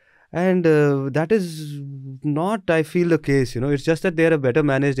thing. And that is not, I feel, the case. It's just that they are a better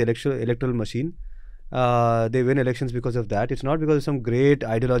managed electoral machine. They win elections because of that. It's not because of some great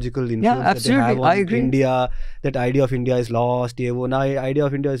ideological influence that they have on India. That idea of India is lost. Idea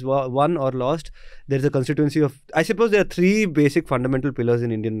of India is won or lost. There's a constituency of, I suppose there are three basic fundamental pillars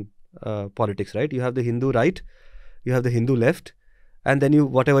in Indian politics, right? You have the Hindu right, you have the Hindu left, and then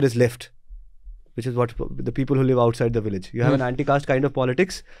whatever is left, which is what the people who live outside the village. You have an anti-caste kind of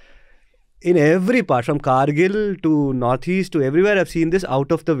politics. In every part, from Kargil to Northeast to everywhere, I've seen this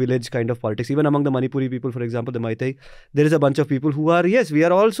out of the village kind of politics. Even among the Manipuri people, for example, the Maitai, there is a bunch of people who are, yes, we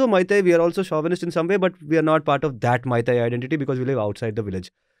are also Maitai, we are also chauvinist in some way, but we are not part of that Maitai identity because we live outside the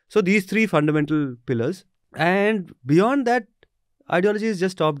village. So these three fundamental pillars. And beyond that, ideology is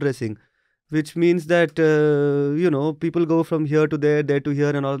just top dressing, which means that, people go from here to there to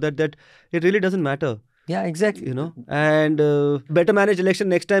here and all that it really doesn't matter. Yeah, exactly. And better managed election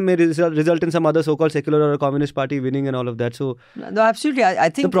next time may result in some other so-called secular or a communist party winning and all of that. So, no, absolutely. I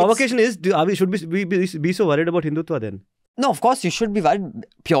think the provocation is: should we be so worried about Hindutva then? No, of course you should be worried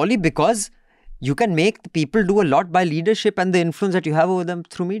purely because you can make the people do a lot by leadership and the influence that you have over them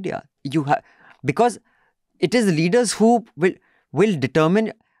through media. Because it is the leaders who will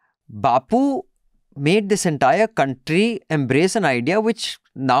determine. Bapu made this entire country embrace an idea which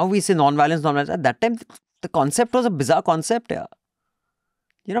now we say non-violence. At that time, the concept was a bizarre concept.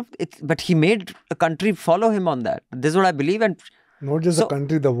 Yeah. But he made a country follow him on that. This is what I believe. And not just the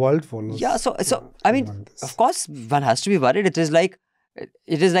country, the world follows. Yeah. So I mean, of course, one has to be worried. It is like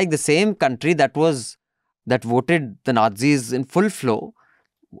the same country that voted the Nazis in full flow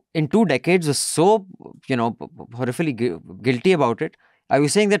in 2 decades was so, horrifically guilty about it. Are you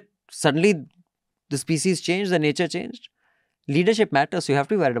saying that suddenly the species changed, the nature changed? Leadership matters, so you have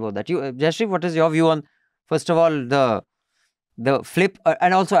to be worried about that. Jayashree, what is your view on, first of all, the flip?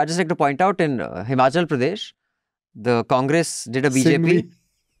 And also, I'd just like to point out in Himachal Pradesh, the Congress did a BJP.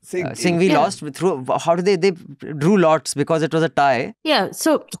 Singhvi lost through, how did they drew lots because it was a tie. Yeah,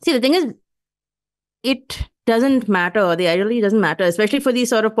 so see, the thing is, it doesn't matter, the ideology doesn't matter, especially for these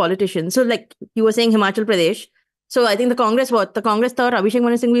sort of politicians. So like you were saying, Himachal Pradesh, so I think the Congress thought Abhishek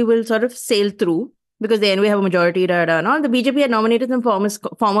Manu Singhvi will sort of sail through because they anyway have a majority, and all. The BJP had nominated some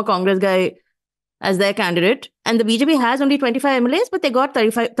former Congress guy as their candidate, and the BJP has only 25 MLAs, but they got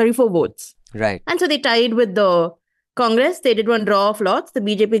 34 votes. Right. And so they tied with the Congress. They did one draw of lots. The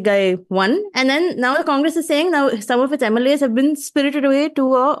BJP guy won. And then now the Congress is saying now some of its MLAs have been spirited away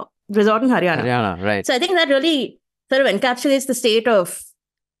to a resort in Haryana. Right. So I think that really sort of encapsulates the state of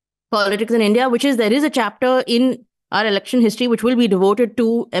politics in India, which is there is a chapter in our election history which will be devoted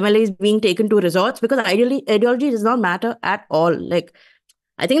to MLAs being taken to resorts, because ideology does not matter at all. Like,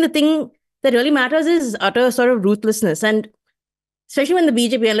 I think the thing that really matters is utter sort of ruthlessness. And especially when the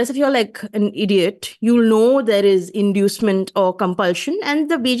BJP, unless if you're like an idiot, you'll know there is inducement or compulsion.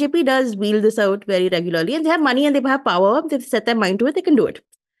 And the BJP does wheel this out very regularly. And they have money and they have power. They've set their mind to it. They can do it.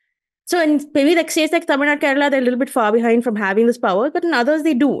 So in maybe like states like Tamil Nadu, Kerala, they're a little bit far behind from having this power. But in others,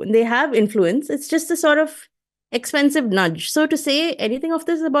 they do. And they have influence. It's just a sort of expensive nudge. So to say anything of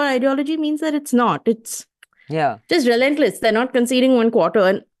this about ideology means that it's not. It's just relentless. They're not conceding 1 quarter.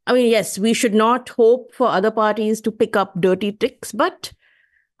 And I mean, yes, we should not hope for other parties to pick up dirty tricks, but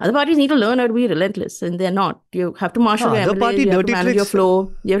other parties need to learn how to be relentless, and they're not. You have to marshal your MLAs, you have to manage your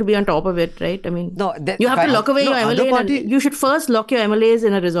flow, you have to be on top of it, right? I mean, you have to lock away your MLA. You should first lock your MLAs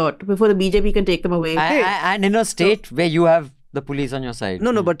in a resort before the BJP can take them away. And in a state where you have the police on your side.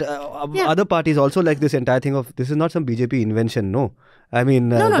 No, but other parties also like this entire thing of, this is not some BJP invention, no. I mean...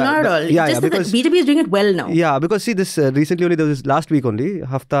 No, not at all. Because BJP is doing it well now. Yeah, because see, this recently only, there was last week only,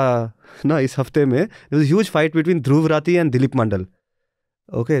 Hafta, is Hafte mein, there was a huge fight between Dhruv Rathee and Dilip Mandal.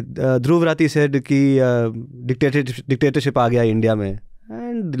 Okay, Dhruv Rathee said ki dictatorship aa gaya India mein.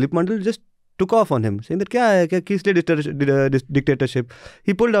 And Dilip Mandal just took off on him, saying that kis liye dictatorship.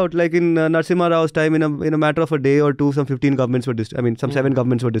 He pulled out, like in Narasimha Rao's time, in a matter of a day or two, some 15 governments were some 7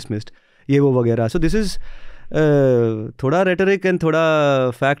 governments were dismissed. Ye wo वगैरह. So this is thoda rhetoric and thoda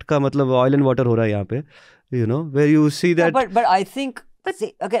fact ka matlab oil and water ho raha hai yahan pe, you know, where you see that. But I think. But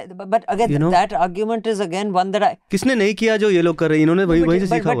again, you know, that argument is again one that I... किसने नहीं किया जो ये लोग कर रहे हैं, इन्होंने वहीं से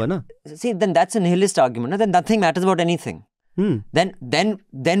सीखा हुआ ना. See, then that's a nihilist argument. Then nothing matters about anything.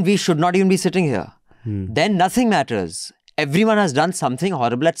 Then we should not even be sitting here. Then nothing matters. Everyone has done something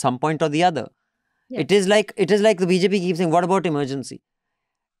horrible at some point or the other. Yeah. It is like the BJP keeps saying, what about emergency?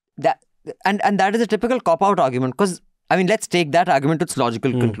 And that is a typical cop-out argument, because, I mean, let's take that argument to its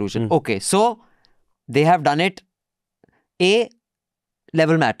logical conclusion. Okay, so they have done it.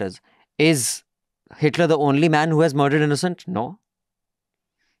 Level matters. Is Hitler the only man who has murdered innocent? No.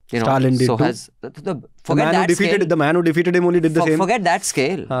 You know, Stalin did so too. The man who defeated him only did the same. Forget that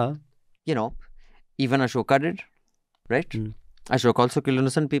scale. You know, even Ashoka did, right? Ashoka also killed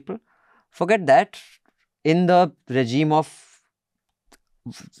innocent people. Forget that. In the regime of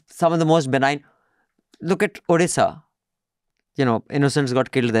some of the most benign, look at Odisha. You know, innocents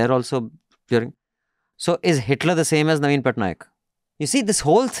got killed there also during. So is Hitler the same as Naveen Patnaik? You see, this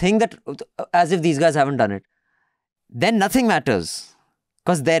whole thing that, as if these guys haven't done it, then nothing matters.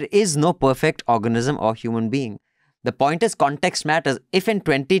 Because there is no perfect organism or human being. The point is, context matters. If in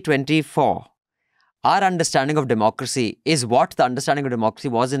 2024, our understanding of democracy is what the understanding of democracy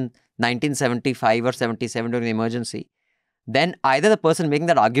was in 1975 or 77 during the emergency, then either the person making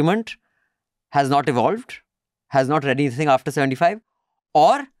that argument has not evolved, has not read anything after 75,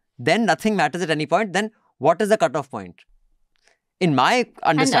 or then nothing matters at any point. Then what is the cutoff point? In my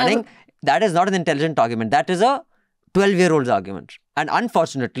understanding, that is not an intelligent argument. That is a 12-year-old's argument. And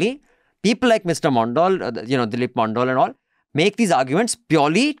unfortunately, people like Mr. Mondal, Dilip Mandal and all, make these arguments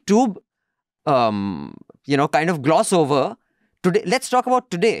purely to, kind of gloss over today. Let's talk about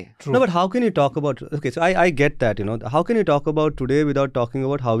today. True. No, but how can you talk about... Okay, so I get that, How can you talk about today without talking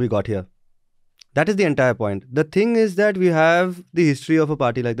about how we got here? That is the entire point. The thing is that we have the history of a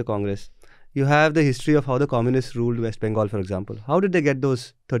party like the Congress. You have the history of how the communists ruled West Bengal, for example. How did they get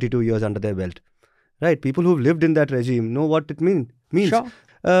those 32 years under their belt? Right? People who've lived in that regime know what it means. Sure.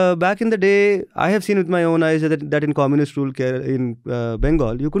 Back in the day, I have seen with my own eyes that in communist rule in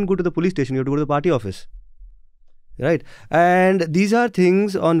Bengal, you couldn't go to the police station, you had to go to the party office. Right? And these are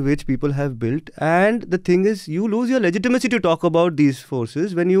things on which people have built. And the thing is, you lose your legitimacy to talk about these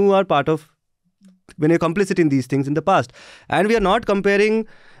forces when you are when you're complicit in these things in the past. And we are not comparing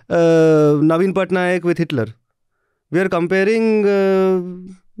Naveen Patnaik with Hitler. We are comparing,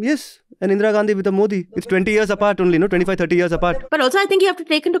 an Indira Gandhi with a Modi. It's 20 years apart only, 25, 30 years apart. But also I think you have to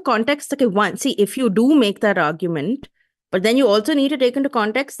take into context, if you do make that argument, but then you also need to take into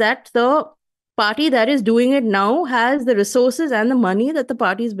context that the party that is doing it now has the resources and the money that the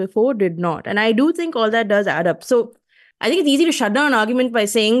parties before did not. And I do think all that does add up. So I think it's easy to shut down an argument by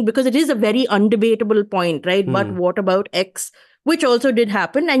saying, because it is a very undebatable point, right? But what about X? Which also did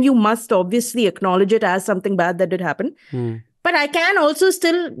happen, and you must obviously acknowledge it as something bad that did happen. But I can also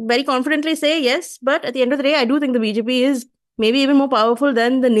still very confidently say yes, but at the end of the day, I do think the BJP is maybe even more powerful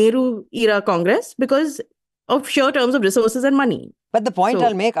than the Nehru-era Congress because of sheer terms of resources and money. But the point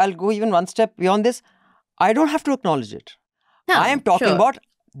I'll go even one step beyond this. I don't have to acknowledge it. I am talking about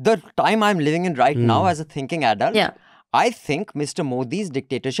the time I'm living in right now as a thinking adult. Yeah. I think Mr. Modi's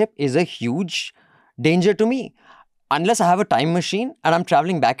dictatorship is a huge danger to me. Unless I have a time machine and I'm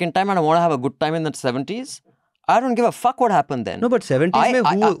traveling back in time and I want to have a good time in the 70s, I don't give a fuck what happened then. No, but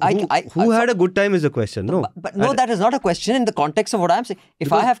 70s, who had a good time is the question. No, but that is not a question in the context of what I'm saying.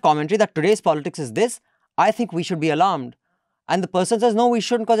 If I have commentary that today's politics is this, I think we should be alarmed. And the person says, no, we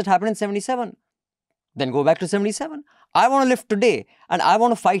shouldn't because it happened in 77. Then go back to 77. I want to live today and I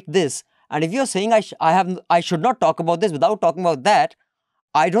want to fight this. And if you're saying I should not talk about this without talking about that,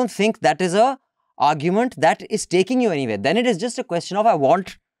 I don't think that is a argument that is taking you anywhere. Then it is just a question of I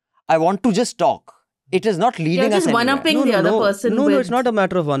want to just talk. It is not leading us anywhere. You're just one-upping the other person. No, it's not a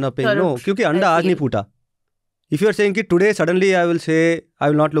matter of one-upping. No, because anda aaj nahi phuta. If you are saying that today suddenly I will say I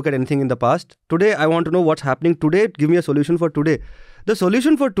will not look at anything in the past. Today I want to know what's happening today. Give me a solution for today. The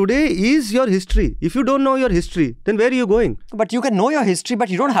solution for today is your history. If you don't know your history, then where are you going? But you can know your history, but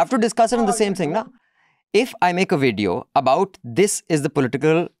you don't have to discuss it on the same thing. Na? If I make a video about this is the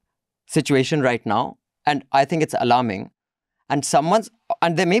political situation right now, and I think it's alarming, and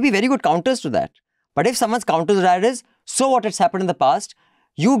there may be very good counters to that. But if someone's counter to that is, so what has happened in the past,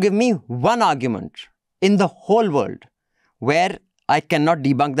 you give me one argument in the whole world where I cannot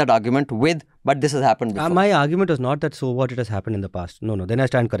debunk that argument with, but this has happened before. My argument was not that so what it has happened in the past. No, then I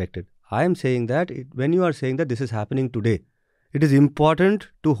stand corrected. I am saying that when you are saying that this is happening today, it is important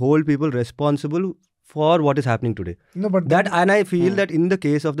to hold people responsible for what is happening today. No, but and I feel that in the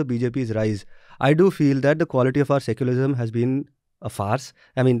case of the BJP's rise, I do feel that the quality of our secularism has been a farce.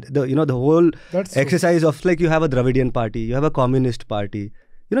 I mean, the whole exercise of like you have a Dravidian party, you have a communist party.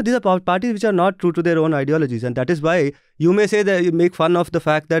 These are parties which are not true to their own ideologies, and that is why you may say that you make fun of the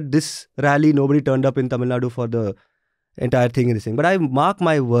fact that this rally nobody turned up in Tamil Nadu for the entire thing in this thing. But I mark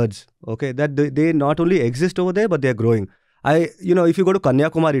my words, okay, that they not only exist over there, but they are growing. If you go to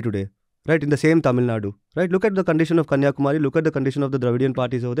Kanyakumari today, right, in the same Tamil Nadu, right, look at the condition of Kanyakumari, look at the condition of the Dravidian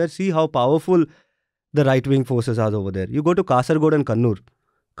parties over there, see how powerful the right-wing forces are over there. You go to Kasargod and Kannur.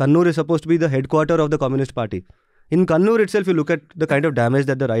 Kannur is supposed to be the headquarter of the Communist Party. In Kannur itself, you look at the kind of damage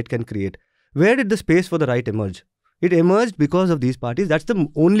that the right can create. Where did the space for the right emerge? It emerged because of these parties. That's the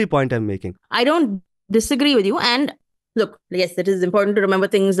only point I'm making. I don't disagree with you. And look, yes, it is important to remember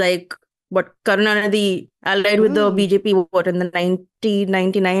things like what Karunanidhi allied with the BJP in the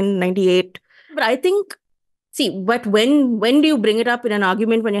 1999, 98. But I think, but when do you bring it up in an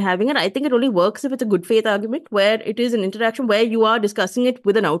argument when you're having it? I think it only works if it's a good faith argument where it is an interaction where you are discussing it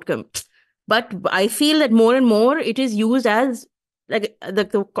with an outcome. But I feel that more and more it is used as, like the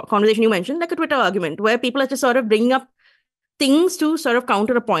conversation you mentioned, like a Twitter argument where people are just sort of bringing up things to sort of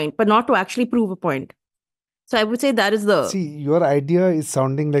counter a point, but not to actually prove a point. So I would say that is the... See, your idea is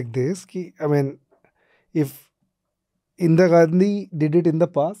sounding like this. I mean, if Indira Gandhi did it in the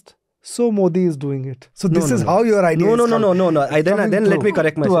past, so Modi is doing it. So this is how your idea is No. Then let me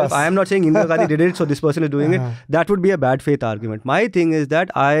correct myself. I am not saying Indira Gandhi did it, so this person is doing it. That would be a bad faith argument. My thing is that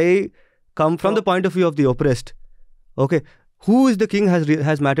I come from the point of view of the oppressed. Okay, who is the king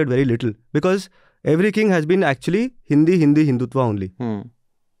has mattered very little, because every king has been actually Hindi, Hindutva only.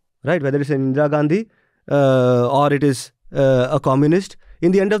 Right, whether it's an Indira Gandhi or it is a communist.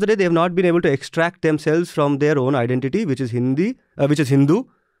 In the end of the day, they have not been able to extract themselves from their own identity, which is Hindi, which is Hindu,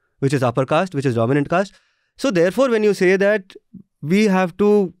 which is upper caste, which is dominant caste. So therefore, when you say that we have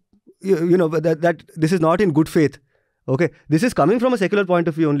to, that this is not in good faith, okay, this is coming from a secular point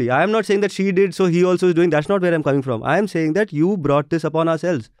of view only. I am not saying that she did, so he also is doing. That's not where I'm coming from. I am saying that you brought this upon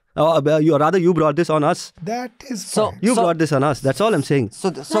ourselves. You brought this on us. That is so. You brought this on us. That's all I'm saying.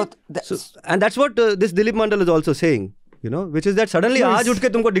 And that's what this Dilip Mandal is also saying. Which is that suddenly aaj utke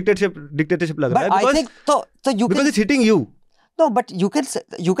tumko dictatorship lag raha hai, I think because it's hitting you. No, but you can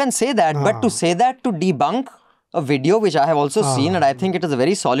say that, but to say that to debunk a video which I have also seen, and I think it is a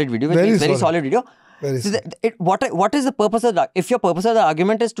very solid video, very solid video. What is the purpose of that? If your purpose of the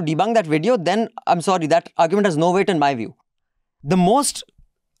argument is to debunk that video, then I'm sorry, that argument has no weight in my view. The most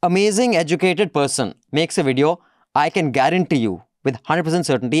amazing educated person makes a video, I can guarantee you with 100%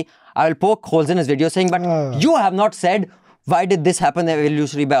 certainty, I will poke holes in his video saying, but you have not said, why did this happen in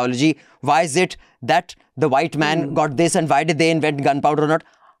evolutionary biology? Why is it that the white man got this, and why did they invent gunpowder or not?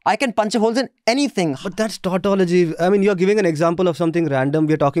 I can punch holes in anything. But that's tautology. I mean, you're giving an example of something random.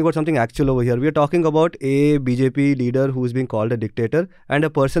 We're talking about something actual over here. We're talking about a BJP leader who's being called a dictator, and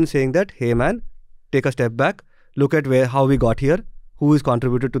a person saying that, hey man, take a step back, look at how we got here, who has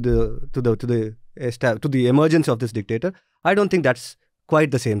contributed to the emergence of this dictator. I don't think that's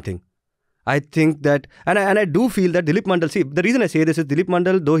quite the same thing. I think that, and I do feel that Dilip Mandal, see, the reason I say this is Dilip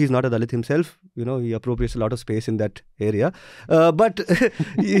Mandal, though he's not a Dalit himself, he appropriates a lot of space in that area. But, the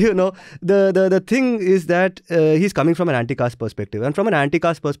thing is that he's coming from an anti-caste perspective. And from an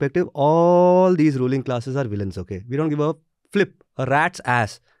anti-caste perspective, all these ruling classes are villains, okay? We don't give a flip, a rat's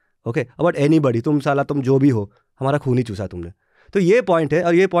ass, okay? About anybody. Tum jo bhi ho, hamara khoon hi choosa tumne. तो ये point है,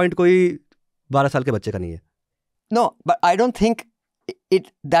 और ये point कोई 12 साल के बच्चे का नहीं है. No, but I don't think it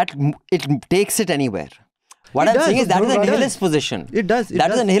takes it anywhere. What I'm saying is that is a nihilist position. It does.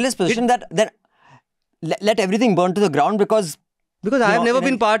 That is a nihilist position that let everything burn to the ground because I have never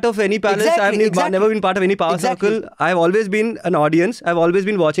been part of any palace. Exactly, I have never been part of any power circle. I have always been an audience. I have always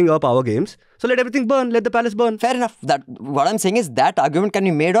been watching your power games. So let everything burn. Let the palace burn. Fair enough. What I'm saying is that argument can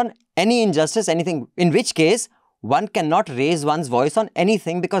be made on any injustice, anything. In which case, one cannot raise one's voice on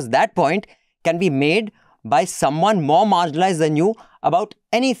anything because that point can be made by someone more marginalized than you about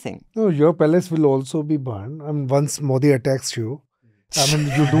anything. No, your palace will also be burned. I mean, once Modi attacks you, I mean,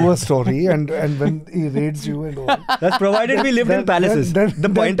 you do a story and when he raids you and all. That's provided we lived in palaces.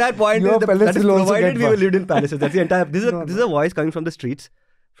 The entire point is that is provided we lived in palaces. That's the entire. This is a voice coming from the streets.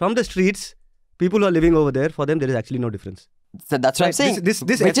 From the streets, people who are living over there, for them there is actually no difference. So that's what I'm saying.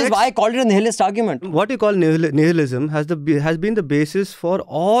 Which is why I called it a nihilist argument. What you call nihilism has been the basis for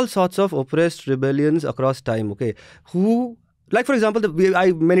all sorts of oppressed rebellions across time. Okay, like for example,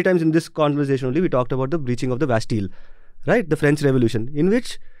 many times in this conversation only we talked about the breaching of the Bastille, right? The French Revolution, in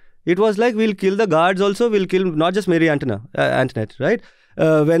which It was like, we'll kill the guards also, we'll kill not just Mary Antoinette, right?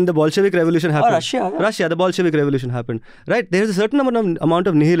 When the Bolshevik Revolution happened. Russia, the Bolshevik Revolution happened. Right? There's a certain amount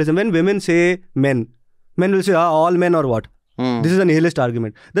of nihilism. When women say men will say, all men or what? This is a nihilist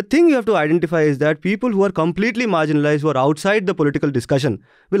argument. The thing you have to identify is that people who are completely marginalized, who are outside the political discussion,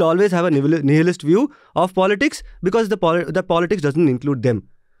 will always have a nihilist view of politics because the politics doesn't include them.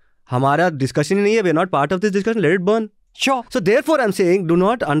 Hamara discussion hi nahi hai, we are not part of this discussion, let it burn. Sure. So therefore I'm saying, do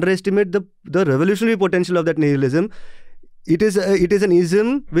not underestimate the revolutionary potential of that nihilism. It is an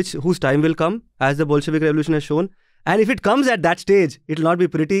ism whose time will come, as the Bolshevik Revolution has shown. And if it comes at that stage, it will not be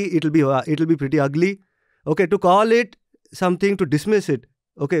pretty, it will be pretty ugly. Okay, to call it something, to dismiss it,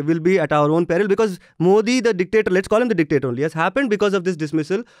 okay, will be at our own peril, because Modi, the dictator, let's call him the dictator only, has happened because of this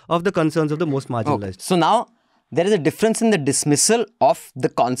dismissal of the concerns of the most marginalized. Okay. So now, there is a difference in the dismissal of the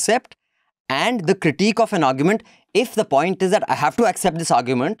concept and the critique of an argument. If the point is that I have to accept this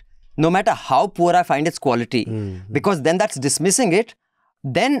argument, no matter how poor I find its quality, because then that's dismissing it,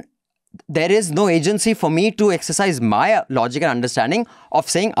 then there is no agency for me to exercise my logic and understanding of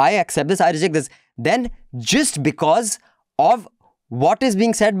saying, I accept this, I reject this. Then just because of what is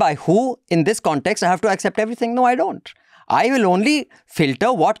being said by who in this context, I have to accept everything. No, I don't. I will only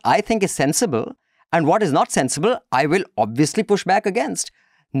filter what I think is sensible, and what is not sensible, I will obviously push back against.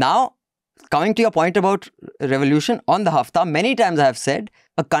 Now, coming to your point about revolution on the Hafta, many times I have said,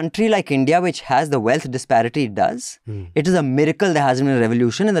 a country like India, which has the wealth disparity it does, it is a miracle there hasn't been a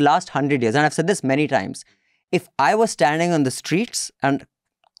revolution in the last 100 years. And I've said this many times. If I was standing on the streets and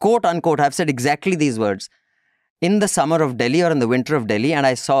quote unquote, I've said exactly these words, in the summer of Delhi or in the winter of Delhi, and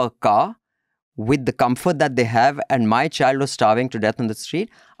I saw a car with the comfort that they have, and my child was starving to death on the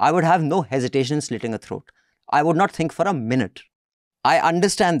street, I would have no hesitation in slitting a throat. I would not think for a minute. I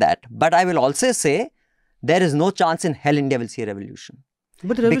understand that. But I will also say, there is no chance in hell India will see a revolution.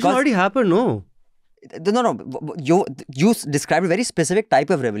 But the revolution already happened, no? No. You described a very specific type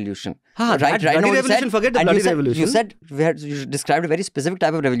of revolution. Right now, revolution, forget the bloody revolution. You described a very specific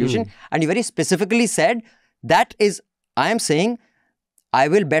type of revolution, and you very specifically said, that is, I am saying, I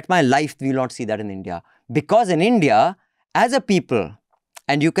will bet my life we will not see that in India. Because in India, as a people,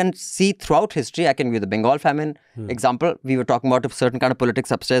 and you can see throughout history, I can give you the Bengal famine example. We were talking about a certain kind of politics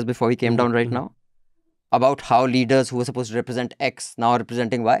upstairs before we came down right now. About how leaders who were supposed to represent X now are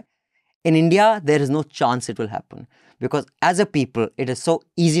representing Y. In India, there is no chance it will happen. Because as a people, it is so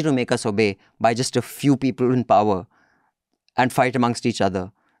easy to make us obey by just a few people in power and fight amongst each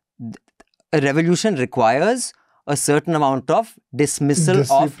other. A revolution requires a certain amount of dismissal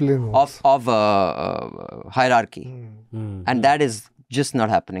of hierarchy. And that is just not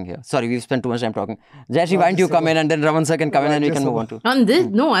happening here. Sorry, we've spent too much time talking. Jayashree, why don't you come in, and then Raman sir can come in and we can move on to... On this,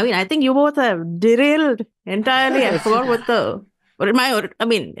 no, I mean, I think you both have derailed entirely. I forgot what if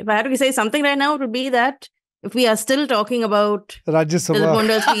I had to say something right now, it would be that if we are still talking about Rajya Sabha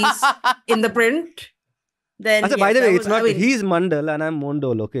Mondal's piece in the print, then... Achha, by the way, it's not... he's Mandal and I'm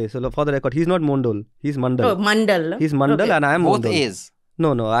Mondal, okay? So for the record, he's not Mondal. He's Mandal. Oh, Mandal. He's Mandal and I am Mondal. Both A's.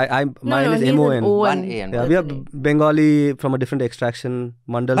 No, mine is M-O-N. One A. Yeah, we are Bengali from a different extraction.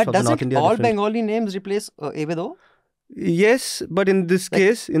 Mandal from North India. But doesn't all Bengali names replace A with O? Yes, but in this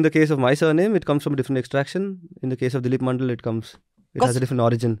case, in the case of my surname, it comes from a different extraction. In the case of Dilip Mandal, it has a different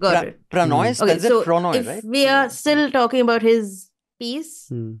origin. Pranoy spells it Pronoy, if right? we are still talking about his piece,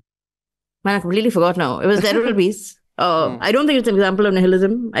 man, I completely forgot now. It was a terrible piece. I don't think it's an example of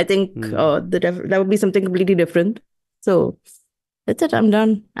nihilism. I think that would be something completely different. So... that's it, I'm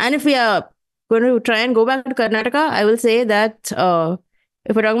done. And if we are going to try and go back to Karnataka, I will say that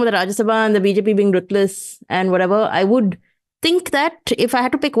if we're talking about the Rajya Sabha and the BJP being ruthless and whatever, I would think that if I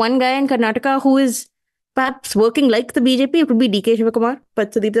had to pick one guy in Karnataka who is perhaps working like the BJP, it would be DK Shivakumar.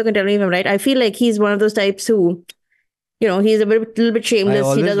 But Sudipto can tell me if I'm right. I feel like he's one of those types who, he's a little bit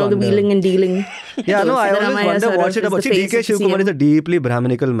shameless. He does all the wheeling and dealing. Yeah, no, I always wonder what's it about. See, DK Shivakumar is a deeply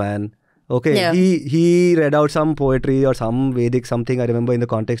Brahminical man. Okay, yeah. He read out some poetry or some Vedic something, I remember, in the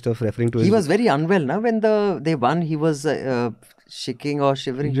context of referring to He was very unwell, now when they won, he was shaking or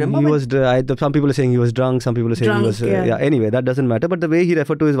shivering. Remember? He was, some people are saying he was drunk, some people are saying he was... anyway, that doesn't matter. But the way he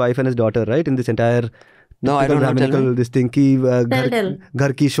referred to his wife and his daughter, right, in this entire... No, I don't know. This thing ki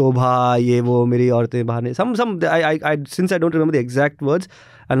ghar ki shobha, ye wo, meri aurtein bahane. Since I don't remember the exact words,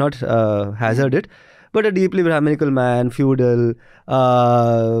 I'll not hazard it. But a deeply Brahminical man, feudal,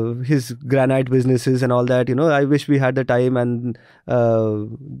 his granite businesses and all that, I wish we had the time and,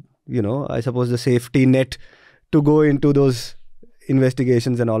 I suppose the safety net to go into those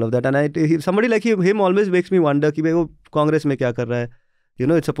investigations and all of that. And somebody like him always makes me wonder, ki bhai, Congress mein kya kar raha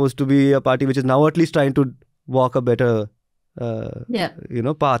hai? It's supposed to be a party which is now at least trying to walk a better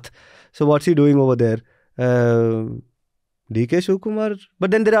path. So what's he doing over there? DK Shivakumar.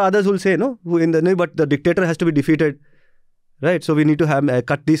 But then there are others who will say, but the dictator has to be defeated. Right, so we need to have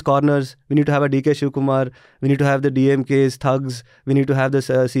cut these corners. We need to have a DK Shivakumar. We need to have the DMKs, thugs. We need to have the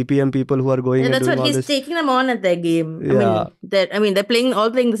CPM people who are going. And that's and what he's taking them on at their game. Yeah. They're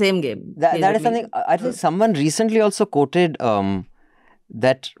all playing the same game. That is something. I think someone recently also quoted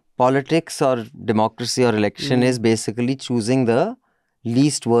that politics or democracy or election is basically choosing the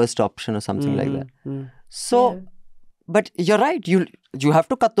least worst option or something like that. So, but you're right. You have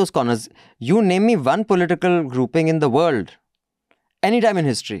to cut those corners. You name me one political grouping in the world, anytime in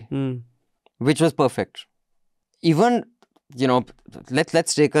history, which was perfect. Even,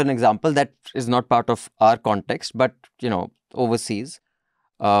 let's take an example that is not part of our context, but, overseas.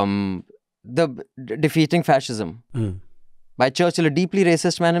 The defeating fascism by Churchill, a deeply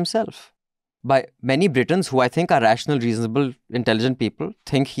racist man himself. By many Britons who I think are rational, reasonable, intelligent people,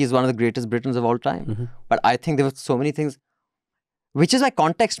 think he's one of the greatest Britons of all time. But I think there were so many things, which is why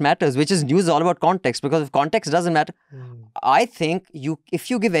context matters, which is news all about context, because if context doesn't matter, I think if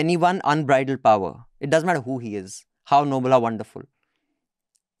you give anyone unbridled power, it doesn't matter who he is, how noble, how wonderful,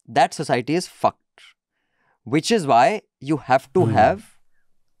 that society is fucked. Which is why you have to have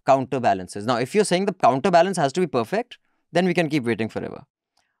counterbalances. Now, if you're saying the counterbalance has to be perfect, then we can keep waiting forever.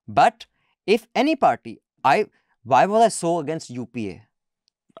 But if any party, why was I so against UPA?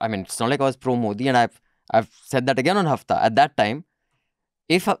 I mean, it's not like I was pro-Modi, and I've said that again on Hafta. At that time,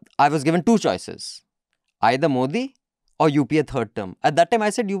 if I was given two choices, either Modi or UPA third term. At that time, I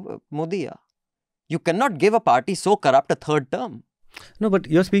said Modi. Yeah. You cannot give a party so corrupt a third term. No, but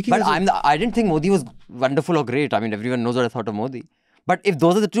you're speaking. But I didn't think Modi was wonderful or great. I mean, everyone knows what I thought of Modi. But if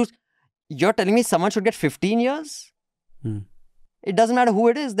those are the truths, you're telling me someone should get 15 years? It doesn't matter who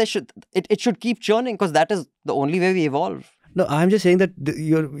it is. It should keep churning, because that is the only way we evolve. No, I'm just saying that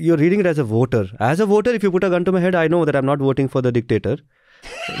you're reading it as a voter. As a voter, if you put a gun to my head, I know that I'm not voting for the dictator.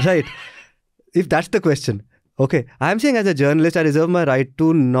 Right? If that's the question. Okay. I'm saying as a journalist, I reserve my right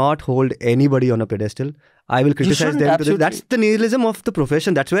to not hold anybody on a pedestal. I will criticize them. That's the nihilism of the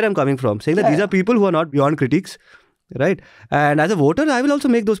profession. That's where I'm coming from. Saying that these are people who are not beyond critiques. Right? And as a voter, I will also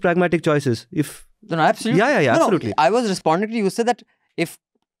make those pragmatic choices. No, absolutely. Yeah, absolutely. No, I was responding to you. Said that if,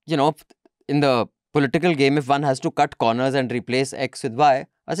 in the political game, if one has to cut corners and replace X with Y,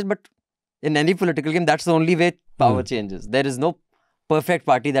 I said, but in any political game, that's the only way power changes. There is no perfect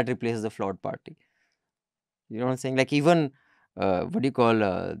party that replaces a flawed party. You know what I'm saying? Like even,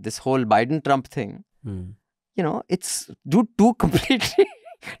 this whole Biden-Trump thing, it's two completely...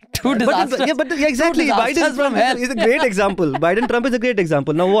 Exactly. Biden-Trump is a great example. Biden-Trump is a great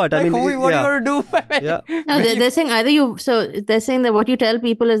example. Now what? What are you going to do? No, they're saying they're saying that what you tell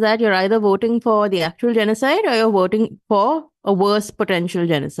people is that you're either voting for the actual genocide or you're voting for a worse potential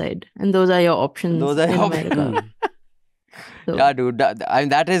genocide. And those are your options in America. Yeah, dude. I mean,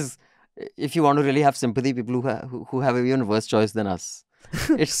 that is, if you want to really have sympathy, people who have an even worse choice than us.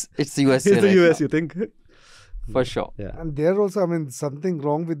 It's the US. It's the US, you think? For sure. Yeah. And there also, something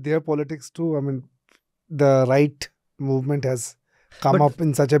wrong with their politics too. The right movement has come up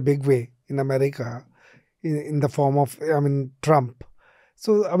in such a big way in America in the form of, Trump.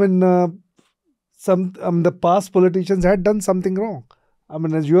 So, the past politicians had done something wrong.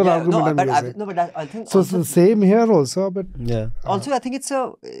 As your argument. I think so. It's the same here also. But also, I think it's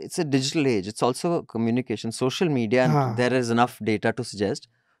a digital age. It's also communication, social media, and there is enough data to suggest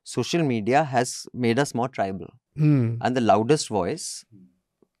social media has made us more tribal. And the loudest voice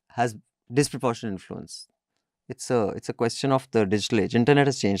has disproportionate influence. It's a question of the digital age. Internet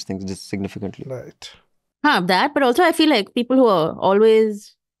has changed things significantly. Right. That, but also I feel like people who are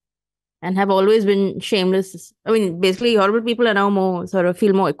always and have always been shameless. Basically horrible people are now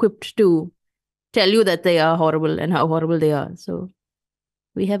feel more equipped to tell you that they are horrible and how horrible they are. So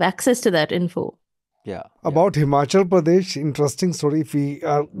we have access to that info. Yeah. About Himachal Pradesh, interesting story. If we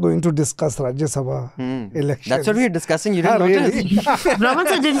are going to discuss Rajya Sabha elections. That's what we're discussing. You didn't notice. Raman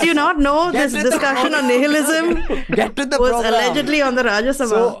sir, did you not know this discussion on nihilism was allegedly on the Rajya Sabha?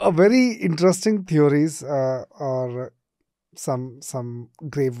 So, a very interesting theories or some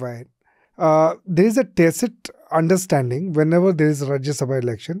grapevine. There is a tacit understanding whenever there is a Rajya Sabha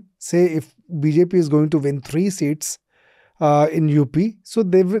election. Say if BJP is going to win 3 seats in UP, so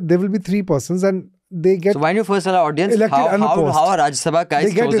there will be 3 persons and they get. So why don't you first tell our audience how a Rajya Sabha guy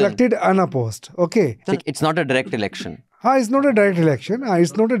is chosen? They get elected unopposed. Okay. So it's not a direct election. It's not a direct election.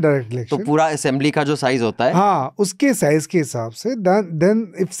 It's not a direct election. तो पूरा assembly का जो size होता है. उसके size के हिसाब से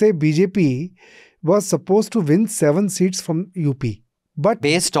then if say BJP was supposed to win 7 seats from UP, But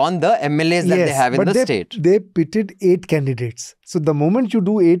based on the MLAs that they have in the state. They pitted 8 candidates. So the moment you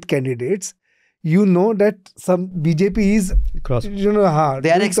do 8 candidates, you know that some BJP is cross.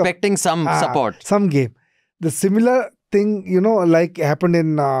 They are expecting some support. Some game. The similar thing, like happened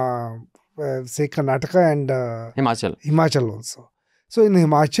in say Karnataka and Himachal also. So in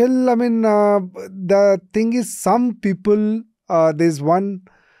Himachal, I mean, the thing is, some people, there's one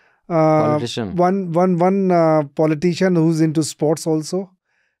politician. One politician who's into sports also.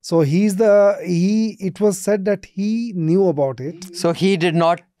 So it was said that he knew about it. So he did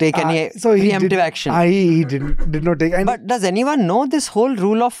not take any preemptive action. He did not take any. But does anyone know this whole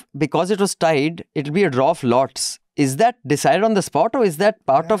rule of, because it was tied, it will be a draw of lots? Is that decided on the spot, or is that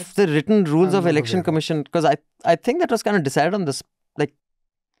part of the written rules of election commission? Because I think that was kind of decided on this, like,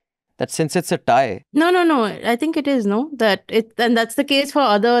 that since it's a tie. No. I think it is, no? And that's the case for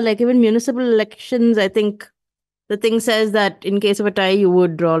other, like even municipal elections. I think the thing says that in case of a tie, you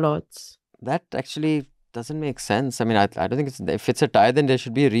would draw lots. That actually doesn't make sense. I mean, I don't think if it's a tie, then there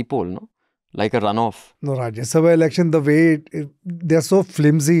should be a repoll, no? Like a runoff. No, Rajya Sabha election, the way they're so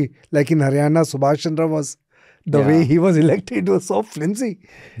flimsy. Like in Haryana, Subhash Chandra was, the way he was elected was so flimsy.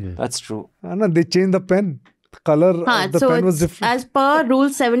 Yeah. That's true. They changed the pen. The color of the pen was different. As per Rule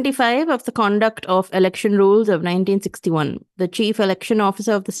 75 of the Conduct of Election Rules of 1961, the Chief Election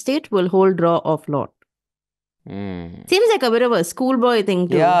Officer of the state will hold draw of lot. Seems like a bit of a schoolboy thing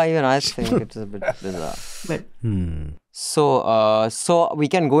too. Yeah, even I think it's a bit bizarre. But So we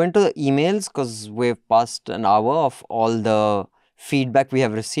can go into the emails because we've passed an hour of all the feedback we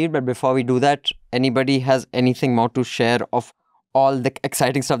have received. But before we do that, anybody has anything more to share of all the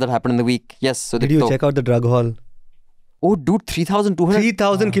exciting stuff that happened in the week? Yes, so did you check out the drug haul? Oh, dude, 3,200?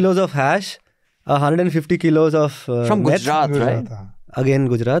 3,000 kilos of hash, 150 kilos of from Gujarat, right? Again,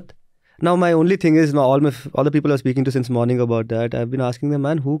 Gujarat. Now, my only thing is, all the people I was speaking to since morning about that, I've been asking them,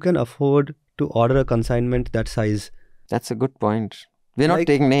 man, who can afford to order a consignment that size? That's a good point. We're not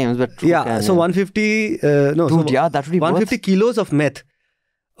taking names, but so 150, that would be 150 kilos of meth.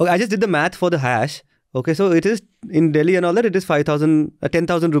 Okay, I just did the math for the hash. Okay, so it is in Delhi and all that, it is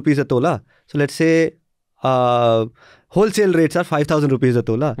 10,000 rupees a tola. So let's say wholesale rates are 5,000 rupees a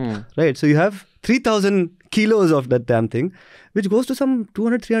tola, right? So you have 3,000 kilos of that damn thing, which goes to some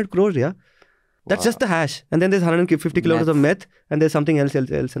 200-300 crores, yeah? That's just the hash. And then there's 150 kilos of meth, and there's something else.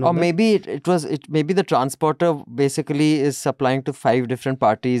 And or maybe maybe the transporter basically is supplying to 5 different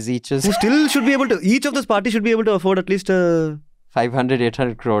parties. Each of those parties should be able to afford at least 500,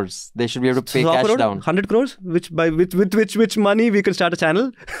 800 crores. They should be able to pay cash down. 100 crores? With which money we can start a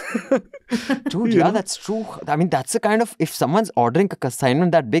channel? Dude, that's true. I mean, that's the kind of, if someone's ordering a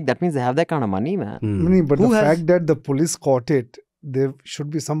consignment that big, that means they have that kind of money, man. But fact that the police caught it, there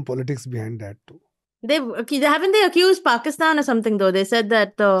should be some politics behind that too. Haven't they accused Pakistan or something though? They said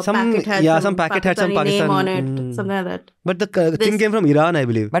that the packet had some Pakistani name on it, something like that. But the thing came from Iran, I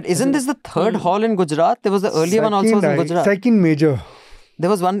believe. But isn't this the third haul in Gujarat? There was the earlier one also in Gujarat. Second major. There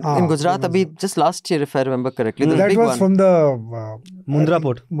was one in Gujarat just last year, if I remember correctly. That was from the Mundra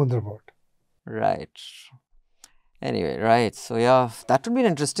port. Right. Anyway, right. So that would be an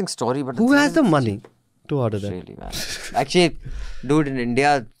interesting story. But who has the money to order that? Really, man. Actually, dude, in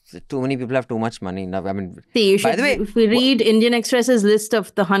India, too many people have too much money. I mean, by the way, if we read Indian Express's list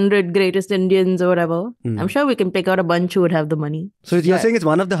of the 100 greatest Indians or whatever, I'm sure we can pick out a bunch who would have the money. So you're saying it's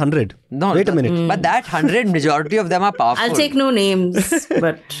one of the 100? No. Wait a minute. But that 100, majority of them are powerful. I'll take no names,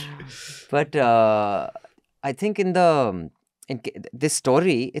 but... But I think in this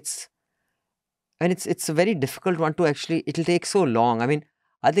story, it's a very difficult one to actually, it'll take so long. I mean,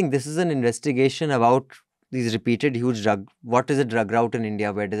 I think this is an investigation about these repeated huge what is a drug route in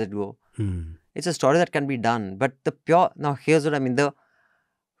India? Where does it go? It's a story that can be done. But now here's what I mean. The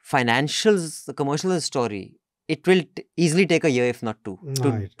financials, the commercial of the story, it will easily take a year, if not two,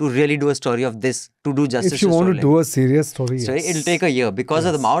 to really do a story of this, to do justice. If you want to do a serious story, it'll take a year because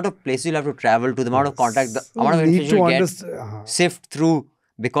of the amount of places you'll have to travel to, the amount of contact, the amount of information you get, sift through,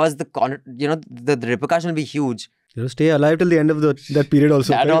 because the repercussion will be huge. Stay alive till the end of that period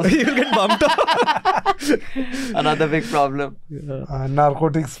also. You'll get bumped off. Another big problem.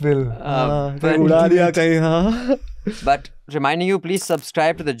 Narcotics will. But reminding you, please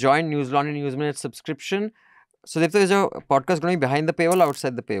subscribe to the Joint Newslaundry News Minute subscription. So, is your podcast going to be behind the paywall or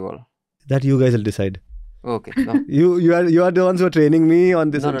outside the paywall? That you guys will decide. Okay. No. You are the ones who are training me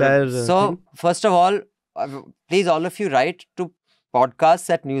on this entire So, first of all, please all of you write to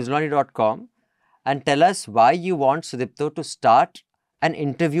podcasts@newslaundry.com and tell us why you want Sudipto to start an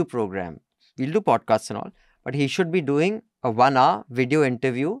interview program. We'll do podcasts and all, but he should be doing a 1-hour video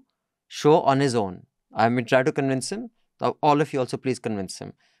interview show on his own. I may try to convince him So all of you also please convince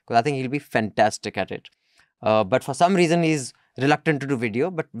him, because I think he'll be fantastic at it. But for some reason he's reluctant to do video,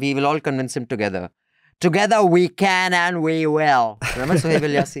 but we will all convince him together. Together we can and we will. Remember Sohaib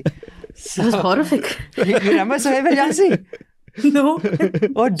Ilyasi? That was horrific. You remember Sohaib Ilyasi? No.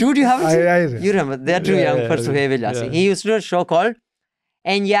 Oh, dude, you haven't seen? You remember? They're too young for Sohaib Ilyasi. Yeah. He used to do a show called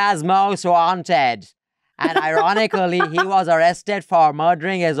India's Most Wanted. And ironically, he was arrested for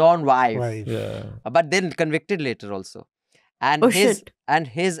murdering his own wife. Yeah. But then convicted later also. And Shit.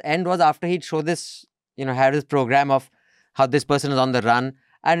 his end was after he'd show this, had this program of how this person is on the run.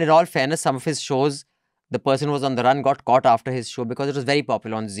 And in all fairness, some of his shows, the person who was on the run got caught after his show because it was very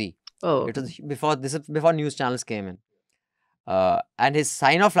popular on Z. Oh. It was before news channels came in. And his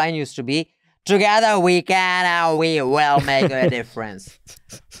sign-off line used to be, together we can and we will make a difference.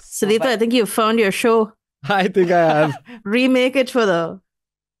 Sudipto, I think you've found your show. I think I have. Remake it for the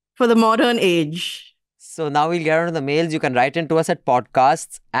modern age. So now we'll get on to the mails. You can write into us at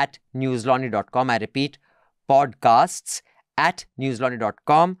podcasts@newslaundry.com. I repeat,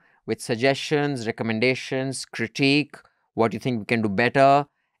 podcasts@newslaundry.com with suggestions, recommendations, critique, what you think we can do better,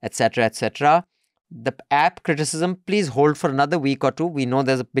 etc., etc. The app criticism, please hold for another week or two. We know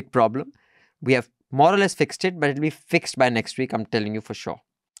there's a big problem. We have more or less fixed it, but it'll be fixed by next week. I'm telling you for sure.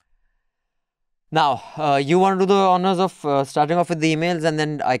 Now, you want to do the honors of starting off with the emails, and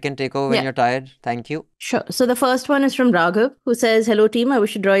then I can take over when you're tired. Thank you. Sure. So the first one is from Raghav, who says, hello team, I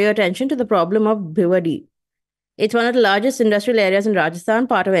wish to draw your attention to the problem of Bhiwadi. It's one of the largest industrial areas in Rajasthan,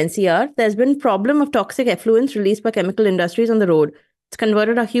 part of NCR. There's been problem of toxic effluents released by chemical industries on the road. It's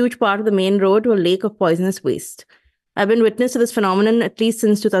converted a huge part of the main road to a lake of poisonous waste. I've been witness to this phenomenon at least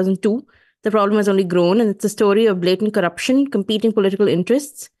since 2002. The problem has only grown, and it's a story of blatant corruption, competing political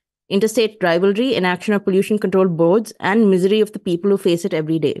interests, interstate rivalry, inaction of pollution control boards, and misery of the people who face it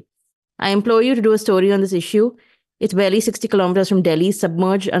every day. I implore you to do a story on this issue. It's barely 60 kilometers from Delhi,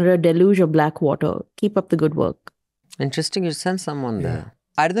 submerged under a deluge of black water. Keep up the good work. Interesting, you sent someone there.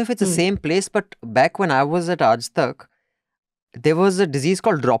 I don't know if it's the same place, but back when I was at Aaj Tak, there was a disease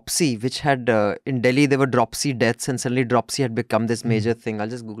called dropsy, which had, in Delhi, there were dropsy deaths, and suddenly dropsy had become this major thing. I'll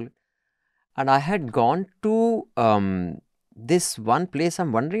just Google it. And I had gone to this one place.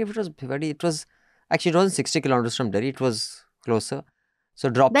 I'm wondering if it was Bhiwadi. It wasn't 60 kilometers from Delhi. It was closer. So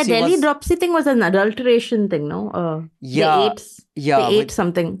dropsy The Delhi dropsy thing was an adulteration thing, no? They ate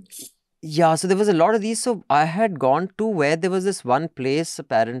something. Yeah, so there was a lot of these. So I had gone to where there was this one place,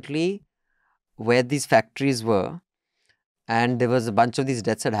 apparently, where these factories were. And there was a bunch of these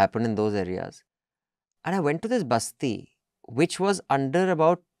deaths had happened in those areas. And I went to this basti, which was under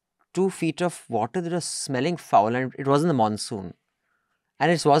about 2 feet of water that was smelling foul, and it wasn't the monsoon.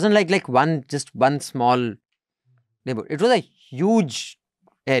 And it wasn't like just one small neighborhood. It was a huge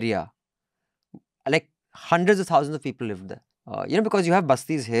area. Like hundreds of thousands of people lived there. Because you have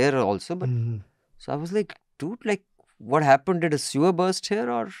bastis here also. But so I was like, dude, what happened? Did a sewer burst here?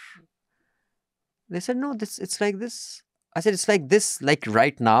 Or they said, no, it's like this. I said, it's like this, like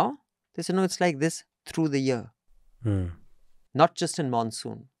right now. They said, no, it's like this through the year. Not just in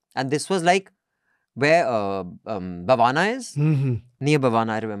monsoon. And this was like where Bhavana is. Near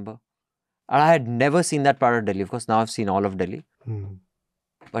Bhavana, I remember. And I had never seen that part of Delhi. Of course, now I've seen all of Delhi.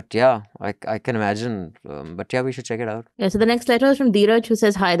 But yeah, I can imagine. But yeah, we should check it out. Yeah, so the next letter is from Dheeraj, who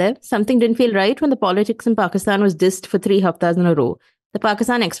says, hi there. Something didn't feel right when the politics in Pakistan was dissed for 3 haftas in a row. The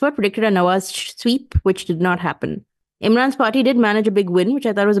Pakistan expert predicted a Nawaz sweep, which did not happen. Imran's party did manage a big win, which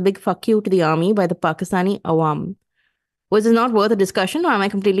I thought was a big fuck you to the army by the Pakistani Awam. Was this not worth a discussion, or am I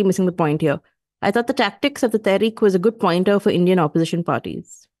completely missing the point here? I thought the tactics of the Tehreek was a good pointer for Indian opposition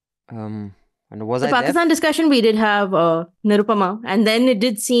parties. And was the Pakistan discussion, we did have Nirupama, and then it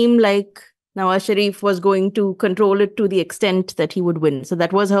did seem like Nawaz Sharif was going to control it to the extent that he would win. So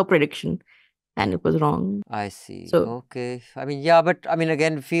that was her prediction, and it was wrong. I see. So, okay.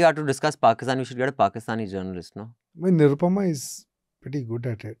 Again, if we are to discuss Pakistan, we should get a Pakistani journalist, no? Nirupama is pretty good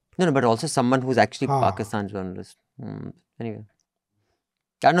at it. No, but also someone who's actually Pakistan journalist. Anyway.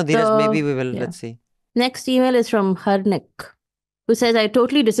 I don't know, Dheeraj, maybe we will. Let's see. Next email is from Harnik, who says, I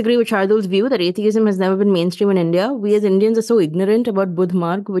totally disagree with Shardul's view that atheism has never been mainstream in India. We as Indians are so ignorant about Buddha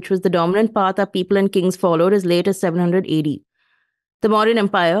Marg, which was the dominant path our people and kings followed as late as 700 AD. The Mauryan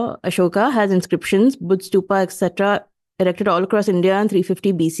Empire, Ashoka, has inscriptions, Buddha Stupa, etc. erected all across India in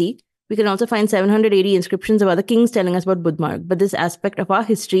 350 BC. We can also find 700 AD inscriptions of other kings telling us about Buddha Marg, but this aspect of our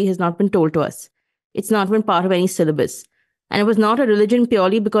history has not been told to us. It's not been part of any syllabus. And it was not a religion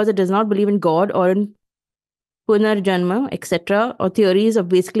purely because it does not believe in God or in Punarjanma, etc., or theories of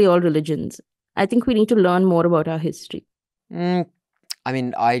basically all religions. I think we need to learn more about our history. I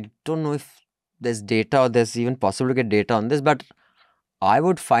don't know if there's data or there's even possible to get data on this, but I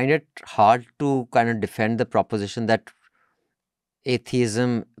would find it hard to kind of defend the proposition that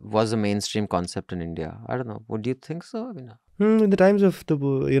atheism was a mainstream concept in India. I don't know. Would you think so? I mean, in the times of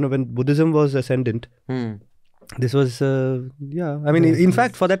when Buddhism was ascendant, this was, I mean, in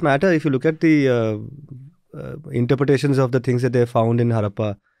fact, for that matter, if you look at the interpretations of the things that they found in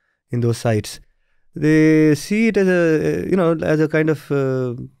Harappa, in those sites, they see it as as a kind of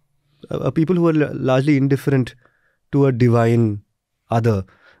a people who are largely indifferent to a divine other.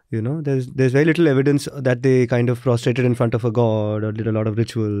 There's very little evidence that they kind of prostrated in front of a god or did a lot of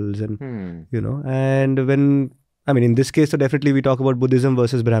rituals, and and when, I mean, in this case, so definitely we talk about Buddhism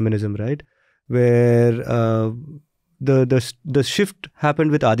versus Brahmanism, right? Where the shift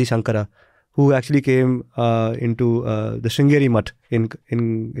happened with Adi Shankara, who actually came into the Sringeri Mutt in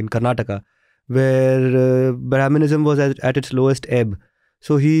Karnataka, where Brahmanism was at its lowest ebb.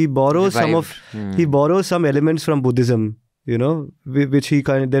 So he borrows some elements from Buddhism, which he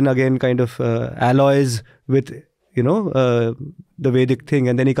then again alloys with the Vedic thing,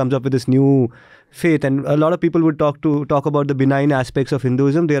 and then he comes up with this new faith. And a lot of people would talk about the benign aspects of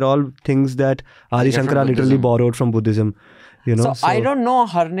Hinduism. They are all things that Adi Shankara literally borrowed from Buddhism. So I don't know,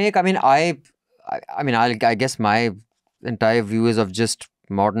 Harnik. I mean, I guess my entire view is of just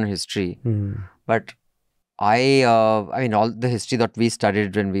modern history, but I mean, all the history that we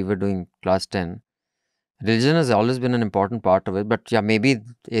studied when we were doing class 10, religion has always been an important part of it. But yeah, maybe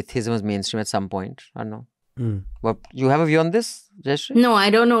atheism was mainstream at some point. I don't know. But you have a view on this, Jayashree? No, I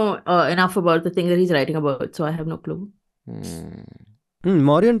don't know enough about the thing that he's writing about, so I have no clue.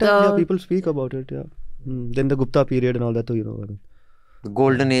 Mauryan times, people speak about it. Yeah. Then the Gupta period and all that, the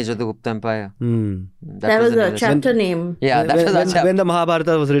golden age of the Gupta Empire. That was a chapter name. Yeah, when the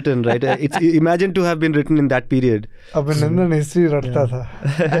Mahabharata was written, right? It's imagined to have been written in that period. Abhinandan history रटता था.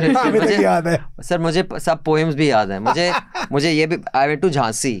 अभी तक याद है. Sir, मुझे सब poems भी याद हैं. मुझे ये भी, I went to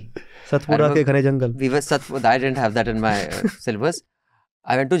Jhansi. Satpura ke ghane jangal. I didn't have that in my syllabus.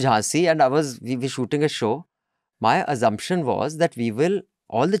 I went to Jhansi and we were shooting a show. My assumption was that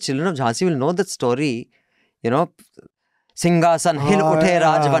all the children of Jhansi will know that story, सिंहासन हिल उठे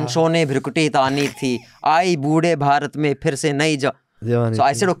राजवंशों ने भ्रिकुटी तानी थी, आई बूढ़े भारत में फिर से नई So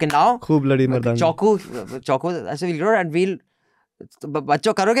I said, okay, now खूब लड़ी मर्दांगी. Choco, I said, we'll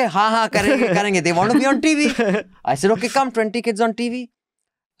बच्चों करोगे? हाँ करेंगे. They want to be on TV. I said, okay, come, 20 kids on TV.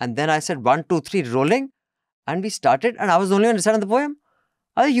 And then I said, 1, 2, 3, rolling. And we started, and I was the only one to recite the poem.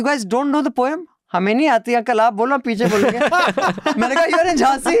 I said, you guys don't know the poem? हमें नहीं आती uncle, आप बोलो, पीछे बोलोगे. मैंने कहा, you're in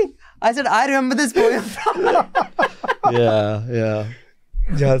Jhansi. I said, I remember this poem. Yeah.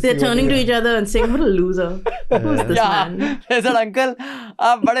 They're turning to each other and saying, what a loser. Who's this man? I said, uncle,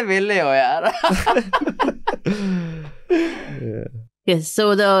 आप बड़े वेले हो यार. Yes,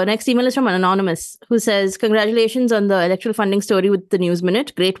 so the next email is from an anonymous who says, congratulations on the electoral funding story with the News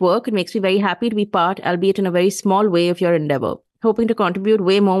Minute. Great work. It makes me very happy to be part, albeit in a very small way, of your endeavor. Hoping to contribute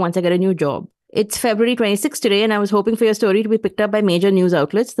way more once I get a new job. It's February 26 today, and I was hoping for your story to be picked up by major news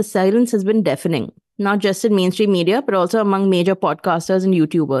outlets. The silence has been deafening, not just in mainstream media, but also among major podcasters and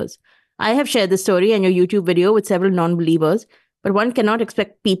YouTubers. I have shared this story and your YouTube video with several non-believers, but one cannot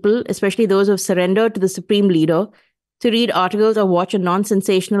expect people, especially those who have surrendered to the supreme leader, to read articles or watch a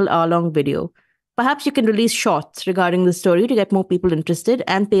non-sensational hour-long video. Perhaps you can release shorts regarding the story to get more people interested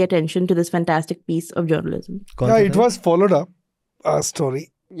and pay attention to this fantastic piece of journalism. Yeah, it was followed up,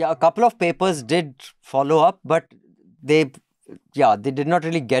 story. Yeah, a couple of papers did follow up, but they did not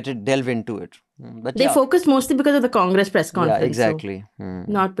really delve into it. But they focused mostly because of the Congress press conference. Yeah, exactly. So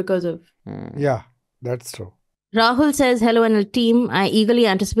not because of... Yeah, that's true. Rahul says, hello NL team. I eagerly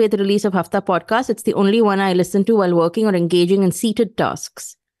anticipate the release of Hafta podcast. It's the only one I listen to while working or engaging in seated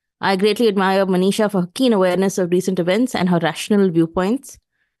tasks. I greatly admire Manisha for her keen awareness of recent events and her rational viewpoints.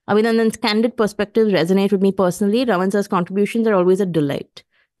 Abhinandan's candid perspectives resonate with me personally. Raman sir's contributions are always a delight.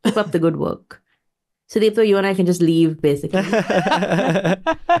 Keep up the good work. Sudipto, you and I can just leave, basically.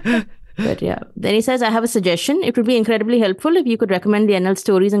 But yeah. Then he says, I have a suggestion. It would be incredibly helpful if you could recommend the NL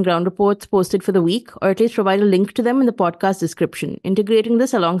stories and ground reports posted for the week, or at least provide a link to them in the podcast description. Integrating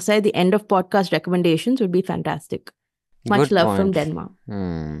this alongside the end of podcast recommendations would be fantastic. Much Good love point. from Denmark.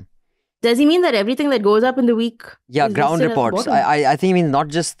 Does he mean that everything that goes up in the week? Yeah, ground reports. I think he means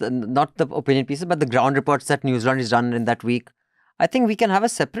not the opinion pieces, but the ground reports that Newslaundry has done in that week. I think we can have a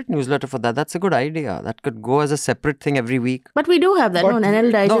separate newsletter for that. That's a good idea. That could go as a separate thing every week. But we do have that. No,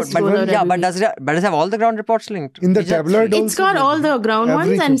 NL Digest goes out every week. Does it have all the ground reports linked? In the tabloid It's got all the ground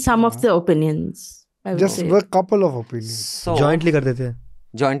ones and some of the opinions. Just a couple of opinions. So, jointly kar dete.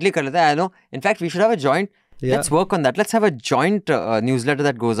 Jointly kar lete. I know. In fact, we should have a joint. Yeah. Let's work on that. Let's have a joint newsletter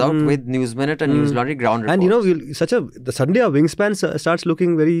that goes out with News Minute and Newslaundry ground reports. And suddenly our wingspan starts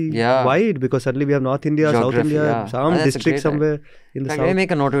looking very wide, because suddenly we have North India, South India, some district somewhere in the south. Let me make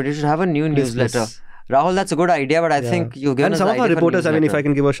a note of it. You should have a new newsletter. Rahul, that's a good idea, but I think you've given us some of our reporters, if I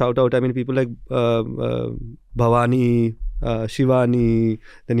can give a shout out, people like Bhavani, Shivani,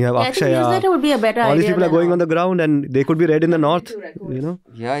 then you have Akshaya. I think newsletter would be a better idea. All these people are going on the ground and they could be read in the north,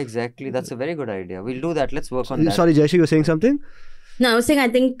 Yeah, exactly. That's a very good idea. We'll do that. Let's work on that. Sorry, Jayashree, you were saying something? No, I was saying I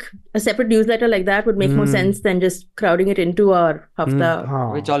think a separate newsletter like that would make more sense than just crowding it into our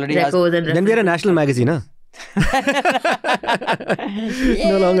Hafta. Which already has... Then we are a national magazine, huh?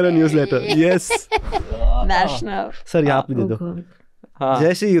 No longer a newsletter. Yes. National. Sir, yahan pe de do.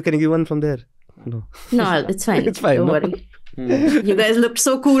 Jayashree, you can give one from there. No, it's fine. It's fine. Don't worry. You guys looked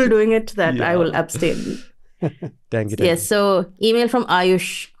so cool doing it that I will abstain. Thank you. Yes, so email from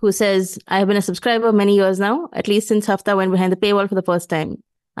Ayush, who says, I have been a subscriber many years now, at least since Hafta went behind the paywall for the first time.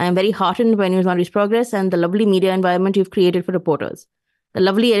 I am very heartened by Newslaundry's progress and the lovely media environment you've created for reporters. The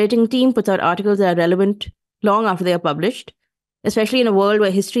lovely editing team puts out articles that are relevant long after they are published, especially in a world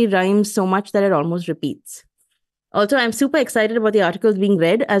where history rhymes so much that it almost repeats. Also, I'm super excited about the articles being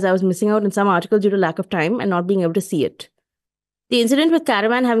read, as I was missing out on some articles due to lack of time and not being able to see it. The incident with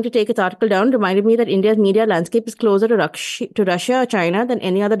Caravan having to take its article down reminded me that India's media landscape is closer to Russia or China than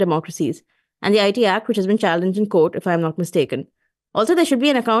any other democracies, and the IT Act, which has been challenged in court, if I am not mistaken. Also, there should be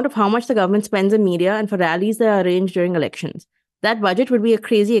an account of how much the government spends on media and for rallies that are arranged during elections. That budget would be a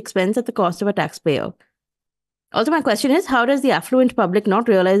crazy expense at the cost of a taxpayer. Also, my question is, how does the affluent public not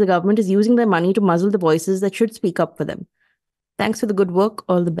realize the government is using their money to muzzle the voices that should speak up for them? Thanks for the good work.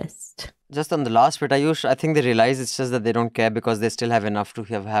 All the best. Just on the last bit, Ayush, I think they realize it's just that they don't care because they still have enough to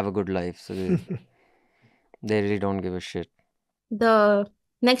have a good life. So they really don't give a shit. The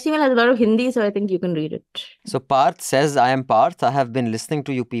next email has a lot of Hindi, so I think you can read it. So Parth says, I am Parth. I have been listening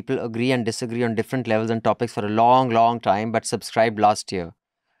to you people agree and disagree on different levels and topics for a long, long time, but subscribed last year.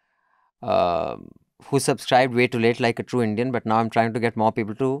 Who subscribed way too late like a true Indian, but now I'm trying to get more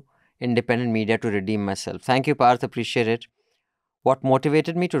people to independent media to redeem myself. Thank you, Parth. Appreciate it. What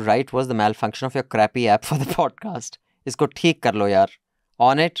motivated me to write was the malfunction of your crappy app for the podcast. Isko theek kar lo yaar.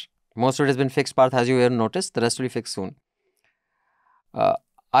 On it, most of it has been fixed, Parth, as you have noticed. The rest will be fixed soon.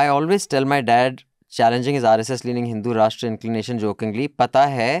 I always tell my dad, challenging his RSS-leaning Hindu Rashtra inclination jokingly, pata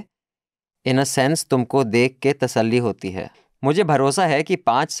hai, in a sense, tumko dekh ke tasalli hoti hai. मुझे भरोसा है कि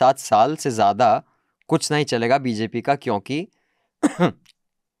 5-7 साल से ज़्यादा कुछ नहीं चलेगा बीजेपी का, क्योंकि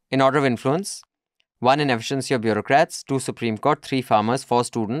in order of influence, 1 inefficiency of bureaucrats, 2 Supreme Court, 3 farmers, 4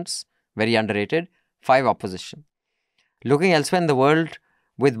 students, very underrated, 5 opposition. Looking elsewhere in the world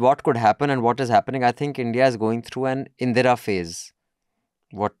with what could happen and what is happening, I think India is going through an Indira phase.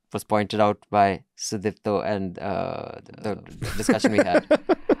 What was pointed out by Sudipto and the discussion we had.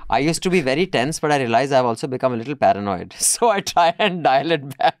 I used to be very tense, but I realized I've also become a little paranoid. So I try and dial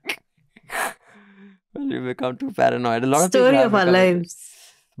it back. Well, you become too paranoid. A lot of story of our lives.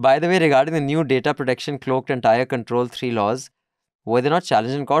 By the way, regarding the new data protection cloaked and tire control 3 laws, were they not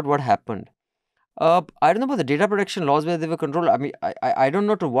challenged in court? What happened? I don't know about the data protection laws, whether they were controlled. I mean, I don't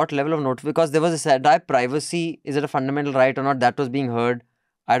know to what level of notice, because there was a privacy. Is it a fundamental right or not? That was being heard.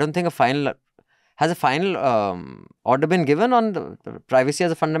 I don't think has a final order been given on the privacy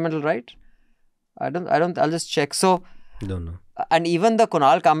as a fundamental right? I'll just check. So, don't know. And even the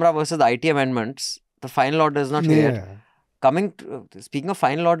Kunal Kamra versus the IT amendments, the final order is not clear. Speaking of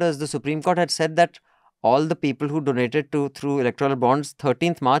final orders, the Supreme Court had said that all the people who donated through electoral bonds,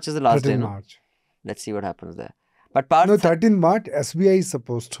 13th March is the last day. March. Let's see what happens there. But 13th March, SBI is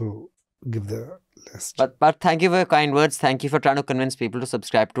supposed to give the list. But thank you for your kind words. Thank you for trying to convince people to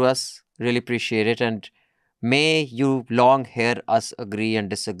subscribe to us. Really appreciate it. And may you long hear us agree and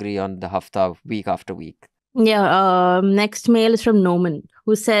disagree on the Hafta week after week. Yeah, next mail is from Noman,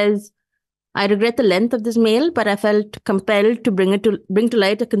 who says, I regret the length of this mail, but I felt compelled to bring to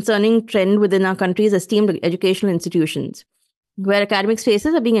light a concerning trend within our country's esteemed educational institutions, where academic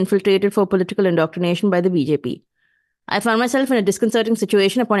spaces are being infiltrated for political indoctrination by the BJP. I found myself in a disconcerting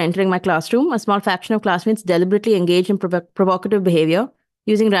situation upon entering my classroom. A small faction of classmates deliberately engaged in provocative behavior,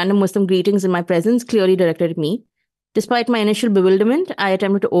 using random Muslim greetings in my presence clearly directed at me. Despite my initial bewilderment, I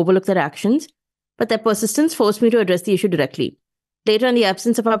attempted to overlook their actions, but their persistence forced me to address the issue directly. Later, in the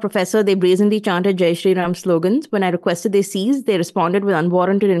absence of our professor, they brazenly chanted Jayashree Ram slogans. When I requested they cease, they responded with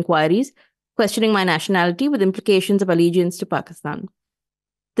unwarranted inquiries, questioning my nationality with implications of allegiance to Pakistan.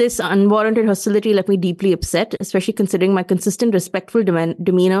 This unwarranted hostility left me deeply upset, especially considering my consistent respectful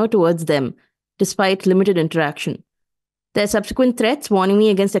demeanor towards them, despite limited interaction. Their subsequent threats warning me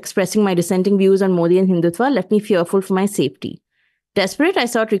against expressing my dissenting views on Modi and Hindutva left me fearful for my safety. Desperate, I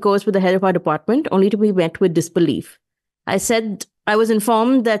sought recourse with the head of our department, only to be met with disbelief. I said I was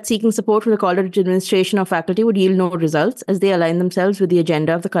informed that seeking support from the college administration or faculty would yield no results as they align themselves with the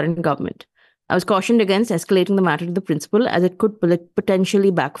agenda of the current government. I was cautioned against escalating the matter to the principal as it could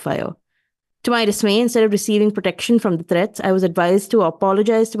potentially backfire. To my dismay, instead of receiving protection from the threats, I was advised to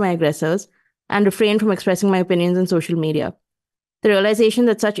apologize to my aggressors and refrain from expressing my opinions on social media. The realization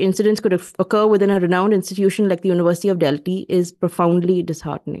that such incidents could occur within a renowned institution like the University of Delhi is profoundly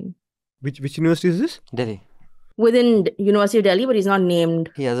disheartening. Which university is this? Delhi. Within University of Delhi, but he's not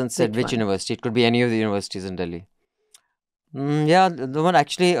named. He hasn't said which university. It could be any of the universities in Delhi. Yeah, the one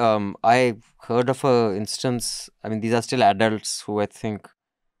actually, I heard of an instance. I mean, these are still adults who I think,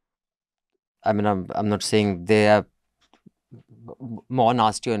 I mean, I'm not saying they are more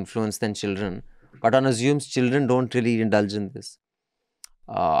nasty or influenced than children, but one assumes children don't really indulge in this.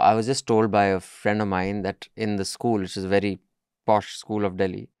 I was just told by a friend of mine that in the school, which is a very posh school of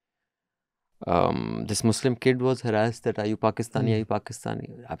Delhi, this Muslim kid was harassed that, are you Pakistani, are you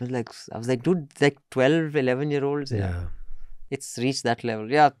Pakistani? I was like, dude, like 12, 11-year-olds. Yeah. It's reached that level.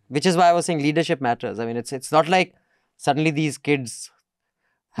 Yeah, which is why I was saying leadership matters. I mean, it's not like suddenly these kids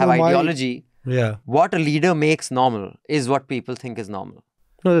have ideology. Yeah. What a leader makes normal is what people think is normal.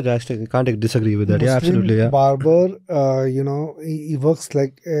 No, that's I can't disagree with that. Muslim yeah, absolutely. Yeah. Barber, he works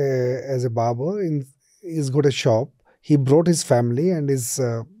like as a barber. He's got a shop. He brought his family and his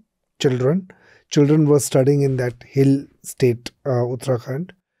children. Children were studying in that hill state,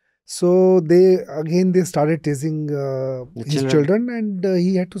 Uttarakhand. So they started teasing his children, and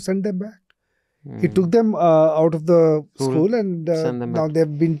he had to send them back. He took them out of the school, and now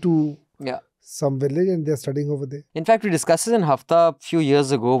they've been to some village and they're studying over there. In fact, we discussed this in Hafta a few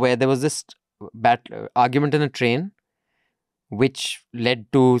years ago, where there was this argument in a train, which led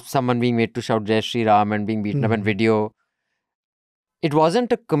to someone being made to shout Jayashree Ram and being beaten up in video. It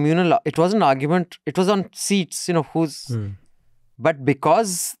wasn't a communal, it was an argument, it was on seats, who's... But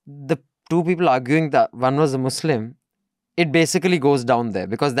because the two people arguing, that one was a Muslim, it basically goes down there,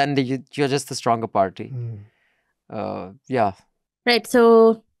 because then you're just the stronger party. Yeah. Right,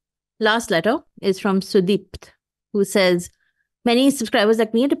 so last letter is from Sudipto, who says, many subscribers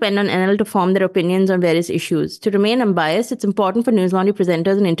like me depend on NL to form their opinions on various issues. To remain unbiased, it's important for Newslaundry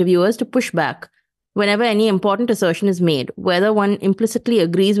presenters and interviewers to push back whenever any important assertion is made, whether one implicitly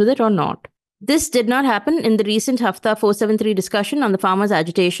agrees with it or not. This did not happen in the recent Hafta 473 discussion on the farmers'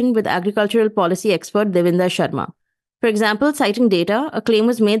 agitation with agricultural policy expert Devinder Sharma. For example, citing data, a claim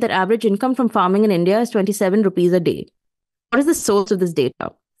was made that average income from farming in India is 27 rupees a day. What is the source of this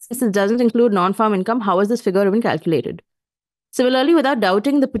data? Since it doesn't include non-farm income, how is this figure even calculated? Similarly, without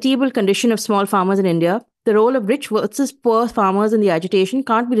doubting the pitiable condition of small farmers in India, the role of rich versus poor farmers in the agitation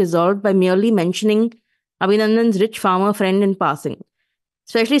can't be resolved by merely mentioning Abhinandan's rich farmer friend in passing,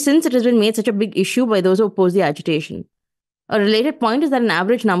 especially since it has been made such a big issue by those who oppose the agitation. A related point is that an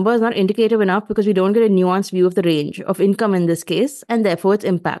average number is not indicative enough because we don't get a nuanced view of the range of income in this case and therefore its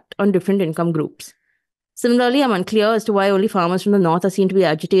impact on different income groups. Similarly, I'm unclear as to why only farmers from the north are seen to be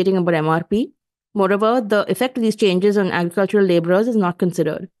agitating about MRP. Moreover, the effect of these changes on agricultural labourers is not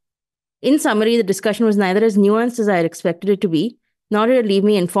considered. In summary, the discussion was neither as nuanced as I had expected it to be, nor did it leave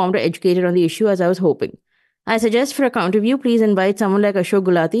me informed or educated on the issue as I was hoping. I suggest for a counter view, please invite someone like Ashok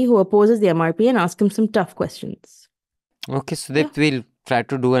Gulati who opposes the MRP and ask him some tough questions. Okay, so we'll try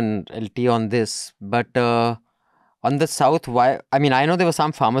to do an LT on this. But on the south, why? I mean, I know there were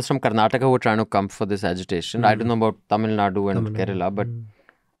some farmers from Karnataka who were trying to come for this agitation. I don't know about Tamil Nadu and Kerala, but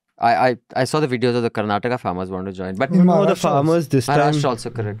I saw the videos of the Karnataka farmers want to join. But no, the farmers this time... Maharashtra also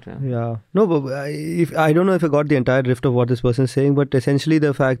correct. Yeah. No, but I don't know if I got the entire drift of what this person is saying, but essentially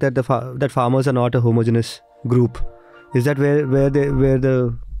the fact that that farmers are not a homogeneous group. Is that where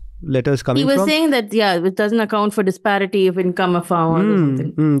the letter is coming from? He was saying that, it doesn't account for disparity of income of farmers or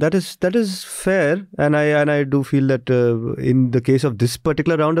something. That is fair. And I do feel that in the case of this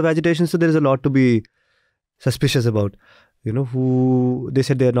particular round of agitation, so there is a lot to be suspicious about. Who they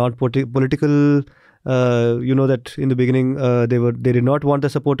said they are not political. That in the beginning they did not want the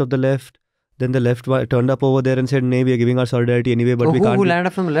support of the left. Then the left turned up over there and said, "Nee, we are giving our solidarity anyway." But we can't. Who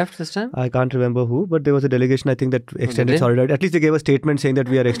landed from the left this time? I can't remember who, but there was a delegation I think that extended solidarity. At least they gave a statement saying that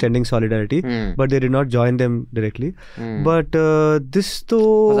we are extending solidarity, but they did not join them directly. But this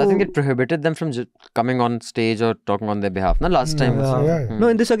though, I think it prohibited them from coming on stage or talking on their behalf. Last time. No,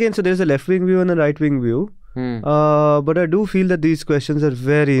 in this again, so there is a left wing view and a right wing view. But I do feel that these questions are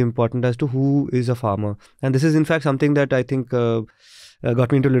very important as to who is a farmer, and this is in fact something that I think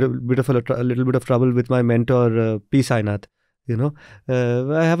got me into a little bit of trouble with my mentor, P. Sainath.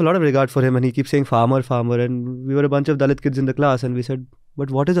 I have a lot of regard for him, and he keeps saying farmer, and we were a bunch of Dalit kids in the class, and we said,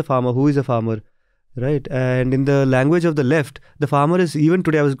 but what is a farmer? Who is a farmer? Right? And in the language of the left, the farmer is, even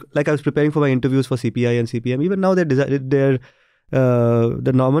today, I was preparing for my interviews for CPI and CPM, even now the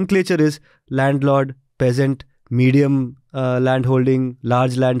nomenclature is landlord, peasant, medium landholding,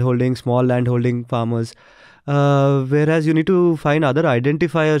 large landholding, small landholding farmers. Whereas you need to find other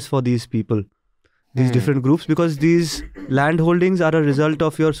identifiers for these people, these different groups, because these landholdings are a result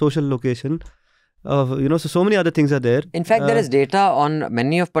of your social location. So many other things are there. In fact, there is data on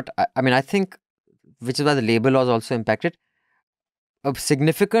many of, but I think, which is why the labor laws also impacted, a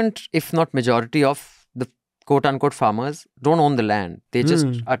significant, if not majority of the quote-unquote farmers don't own the land. They just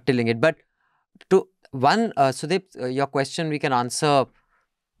are tilling it. But to one, Sudip, your question we can answer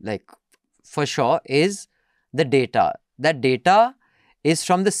for sure is the data. That data is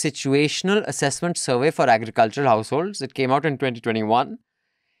from the Situational Assessment Survey for Agricultural Households. It came out in 2021.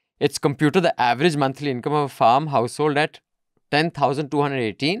 It's computed the average monthly income of a farm household at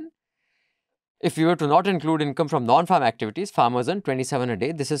 10,218. If we were to not include income from non-farm activities, farmers earn 27 a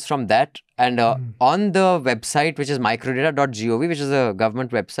day. This is from that. And on the website, which is microdata.gov, which is a government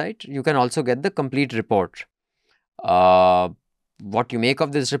website, you can also get the complete report. What you make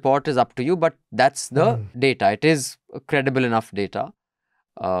of this report is up to you, but that's the data. It is credible enough data,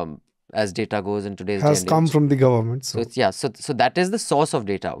 as data goes in today's day and age. Has come from the government. So that is the source of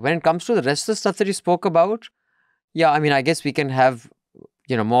data. When it comes to the rest of the stuff that you spoke about, I guess we can have,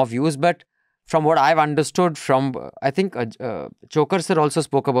 more views, but from what I've understood from, I think Chokar sir also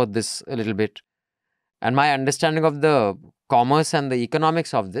spoke about this a little bit. And my understanding of the commerce and the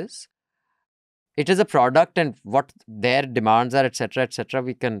economics of this, it is a product, and what their demands are, etc.,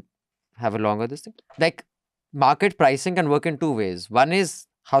 we can have a longer this thing. Like market pricing can work in two ways. One is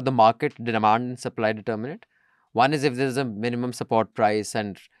how the market demand and supply determine it. One is if there's a minimum support price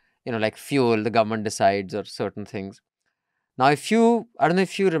and, like fuel, the government decides, or certain things. Now, I don't know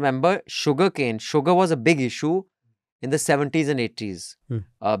if you remember sugarcane. Sugar was a big issue in the 70s and 80s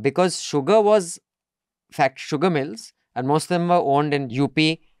because sugar mills, and most of them were owned in UP.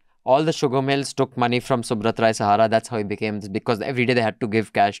 All the sugar mills took money from Subrat Rai Sahara. That's how it became this, because every day they had to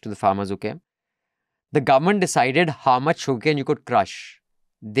give cash to the farmers who came. The government decided how much sugarcane you could crush.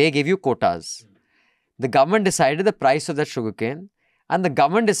 They gave you quotas. The government decided the price of that sugarcane, and the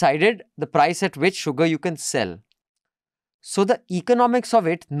government decided the price at which sugar you can sell. So the economics of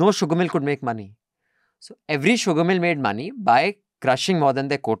it, no sugar mill could make money. So every sugar mill made money by crushing more than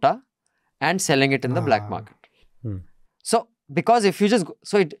their quota and selling it in the black market. So because if you just,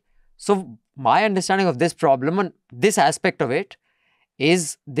 so my understanding of this problem and this aspect of it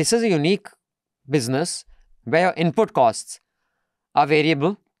is, this is a unique business where your input costs are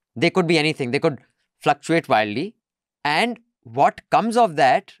variable. They could be anything. They could fluctuate wildly. And what comes of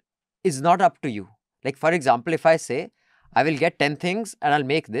that is not up to you. Like, for example, if I say, I will get 10 things and I'll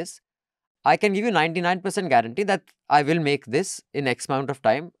make this, I can give you 99% guarantee that I will make this in X amount of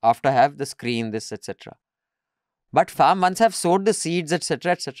time after I have the screen, this, etc. But once I've sowed the seeds,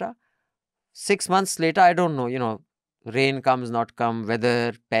 etc., 6 months later, I don't know, rain comes, not come,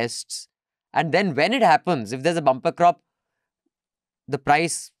 weather, pests. And then when it happens, if there's a bumper crop, the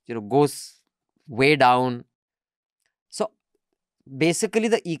price, goes way down. So basically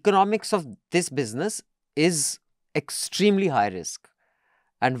the economics of this business is extremely high risk.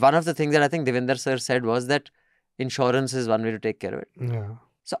 And one of the things that I think Devinder sir said was that insurance is one way to take care of it. Yeah.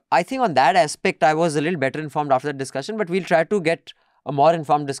 So I think on that aspect, I was a little better informed after that discussion, but we'll try to get a more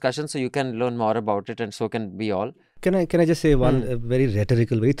informed discussion so you can learn more about it, and so can we all. Can I just say one very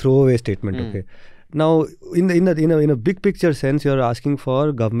rhetorical, very throwaway statement? Okay. Now, in a big picture sense, you're asking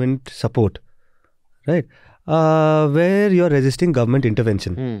for government support, right? Where you're resisting government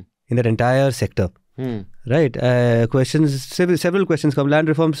intervention in that entire sector. Right. Several questions come. Land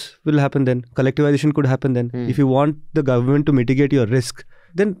reforms will happen then. Collectivization could happen then. If you want the government to mitigate your risk,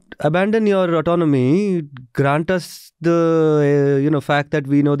 then abandon your autonomy. Grant us the fact that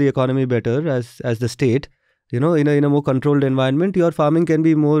we know the economy better as the state. In a more controlled environment, your farming can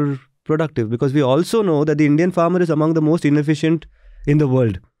be more productive, because we also know that the Indian farmer is among the most inefficient in the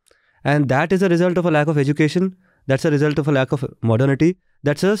world, and that is a result of a lack of education. That's a result of a lack of modernity.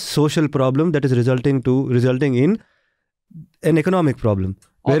 That's a social problem that is resulting in an economic problem.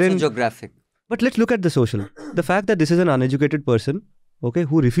 Also geographic. But let's look at the social. The fact that this is an uneducated person, okay,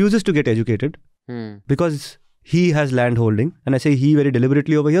 who refuses to get educated because he has land holding, and I say he very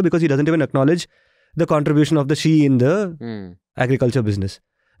deliberately over here because he doesn't even acknowledge the contribution of the she in the agriculture business.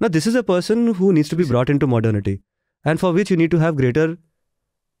 Now, this is a person who needs to be brought into modernity, and for which you need to have greater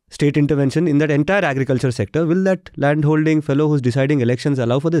state intervention in that entire agriculture sector, will that landholding fellow who's deciding elections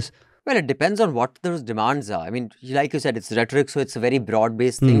allow for this? Well, it depends on what those demands are. I mean, like you said, it's rhetoric, so it's a very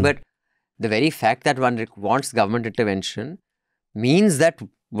broad-based thing. But the very fact that one wants government intervention means that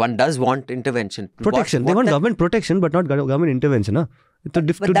one does want intervention. Protection. They want government protection, but not government intervention. Huh? It's two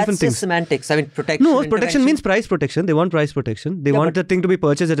different things. Just semantics. I mean, protection. No, protection means price protection. They want price protection. They want the thing to be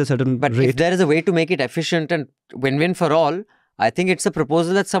purchased at a certain rate. But if there is a way to make it efficient and win-win for all, I think it's a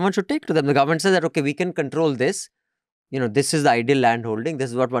proposal that someone should take to them. The government says that, okay, we can control this. This is the ideal land holding. This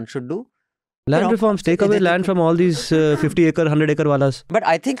is what one should do. Land reforms, take away land from all these 50 acre, 100 acre walas. But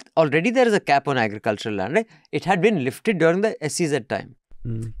I think already there is a cap on agricultural land. Right? It had been lifted during the SEZ time.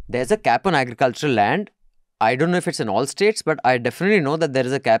 There's a cap on agricultural land. I don't know if it's in all states, but I definitely know that there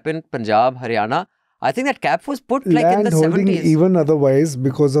is a cap in Punjab, Haryana. I think that cap was put in the 70s. Even otherwise,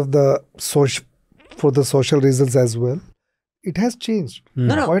 because of for the social reasons as well. It has changed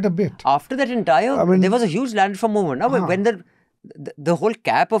quite a bit. After that entire, there was a huge land reform movement. Now, when the whole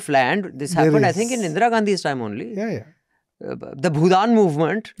cap of land, this happened, I think, in Indira Gandhi's time only. The Bhudan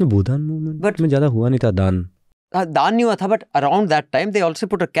movement. The Bhudan movement? But में ज़्यादा हुआ नहीं था दान. दान नहीं हुआ था, but around that time, they also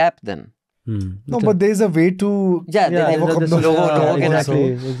put a cap then. No, but there is a way to exactly. I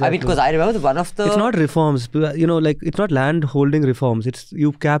mean, because I remember one of the... It's not reforms, it's not land holding reforms. It's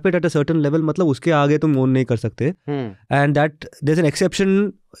you cap it at a certain level, मतलब उसके आगे तुम own नहीं कर सकते. And that there's an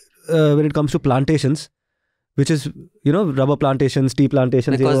exception when it comes to plantations, which is, rubber plantations, tea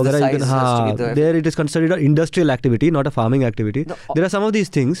plantations. Because the size has to be there. There it is considered an industrial activity, not a farming activity. No, there are some of these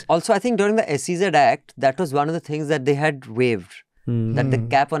things. Also, I think during the SEZ Act, that was one of the things that they had waived. That the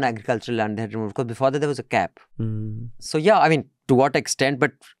cap on agricultural land they had removed, because before that there was a cap. So yeah, I mean, to what extent,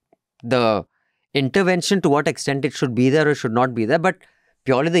 but the intervention, to what extent it should be there or should not be there, but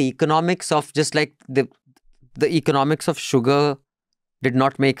purely the economics of just like the economics of sugar did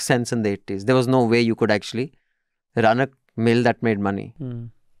not make sense in the 80s. There was no way you could actually run a mill that made money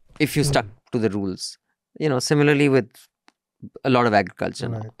if you stuck to the rules. Similarly with a lot of agriculture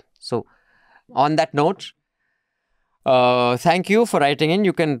now. So on that note, thank you for writing in.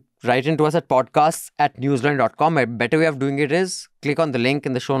 You can write into us at podcasts@newslaundry.com. A better way of doing it is click on the link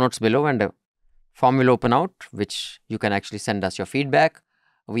in the show notes below and a form will open out, which you can actually send us your feedback.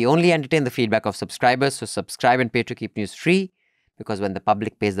 We only entertain the feedback of subscribers, so subscribe and pay to keep news free, because when the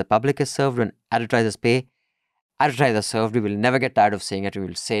public pays, the public is served. When advertisers pay, advertisers served. We will never get tired of saying it. We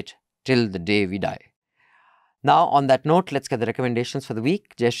will say it till the day we die. Now, on that note, let's get the recommendations for the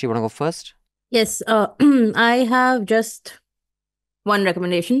week. Jayashree, you want to go first? Yes, I have just one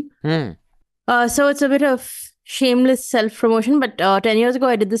recommendation. So it's a bit of shameless self-promotion, but 10 years ago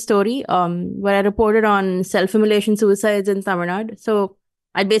I did this story where I reported on self-immolation suicides in Tamil Nadu. So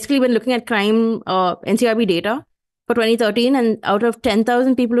I'd basically been looking at crime NCRB data for 2013, and out of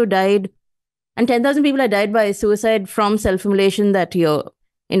 10,000 people who died, and 10,000 people had died by suicide from self-immolation that year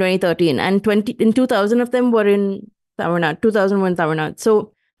in 2013, and 2,000 of them were in Tamil Nadu, 2,000 were in Tamil Nadu.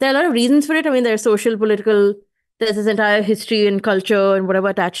 So there are a lot of reasons for it. I mean, there's social, political, there's this entire history and culture and whatever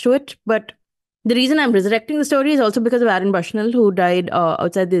attached to it. But the reason I'm resurrecting the story is also because of Aaron Bushnell, who died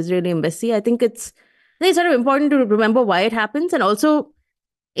outside the Israeli embassy. I think it's sort of important to remember why it happens. And also,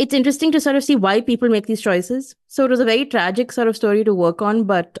 it's interesting to sort of see why people make these choices. So it was a very tragic sort of story to work on,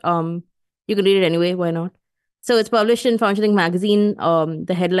 but you can read it anyway. Why not? So it's published in Functioning Magazine.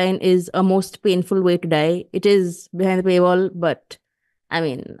 The headline is "A Most Painful Way to Die." It is behind the paywall, but I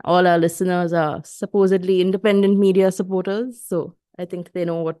mean, all our listeners are supposedly independent media supporters, so I think they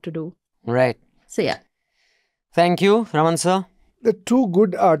know what to do. Right. So, yeah. Thank you, Raman sir. The two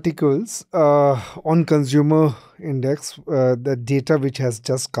good articles on Consumer Index, the data which has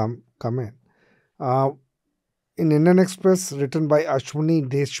just come in. In Indian Express, written by Ashwini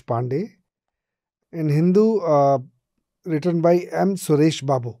Deshpande. In Hindu, written by M. Suresh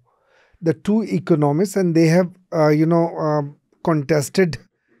Babu. The two economists, and they have, contested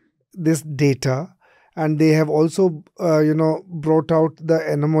this data, and they have also brought out the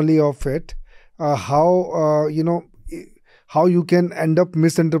anomaly of it, how you can end up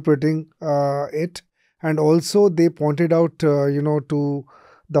misinterpreting it, and also they pointed out to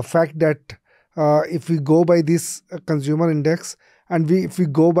the fact that if we go by this consumer index and if we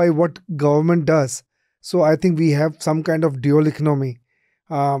go by what government does, so I think we have some kind of dual economy,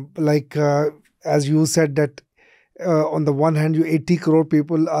 as you said that on the one hand, 80 crore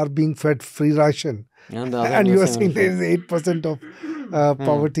people are being fed free ration. And you are saying there is 8% of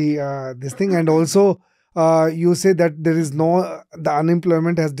poverty, this thing. And also, you say that there is the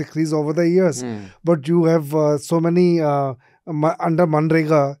unemployment has decreased over the years. But you have so many, under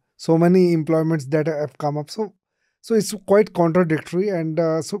Manrega, so many employments that have come up. So So it's quite contradictory, and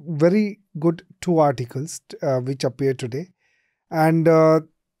so very good 2 articles which appear today. And the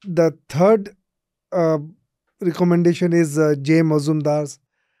third recommendation is J. Mazumdar's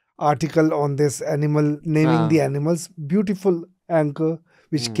article on this animal, naming the animals. Beautiful anchor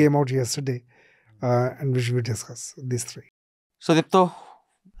which came out yesterday, and which we discuss these 3. Sudipto?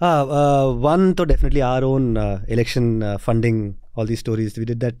 One, to definitely our own election funding, all these stories. We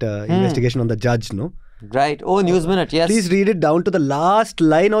did that investigation on the judge, no? Right. Oh, News Minute, yes. Please read it down to the last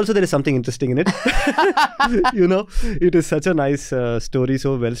line. Also, there is something interesting in it. You know, it is such a nice story,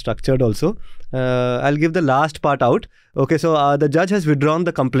 so well structured also. I'll give the last part out. Okay, so the judge has withdrawn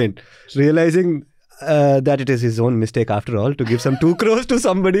the complaint, realizing that it is his own mistake after all to give some 2 crores to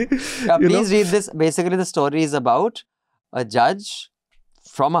somebody. Please read this. Basically, the story is about a judge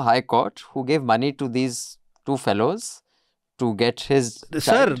from a high court who gave money to these 2 fellows to get his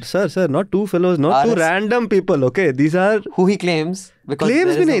child. Sir, not 2 fellows, not 2 random people, okay? These are... Who he claims.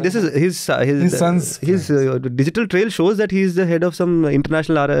 Claims bhi nahi. This is his son's... His digital trail shows that he is the head of some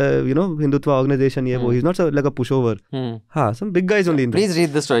international, Hindutva organization. He's not like a pushover. Some big guys only. Please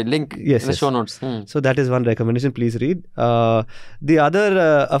read the story. Link in the show notes. So that is one recommendation. Please read. The other,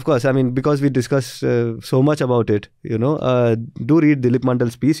 of course, I mean, because we discuss so much about it, do read Dilip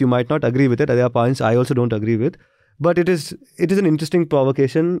Mandal's piece. You might not agree with it. There are points I also don't agree with. But it is an interesting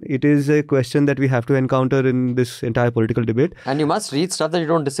provocation. It is a question that we have to encounter in this entire political debate. And you must read stuff that you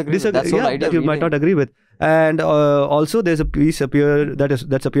don't disagree with. That's that you might not agree with. And also there's a piece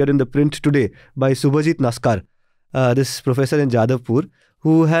that's appeared in the print today by Subhajit Naskar, this professor in Jadavpur,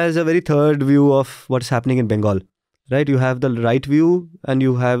 who has a very third view of what's happening in Bengal. Right? You have the right view, and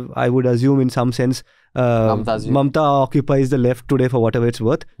you have, I would assume in some sense, Mamta occupies the left today for whatever it's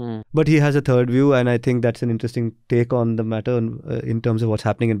worth. But he has a third view, and I think that's an interesting take on the matter in terms of what's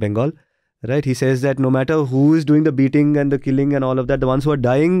happening in Bengal. Right? He says that no matter who is doing the beating and the killing and all of that, the ones who are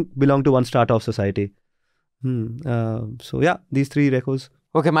dying belong to one strata of society. So yeah, these 3 recos.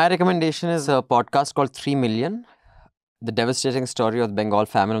 Okay, my recommendation is a podcast called 3 Million, the devastating story of the Bengal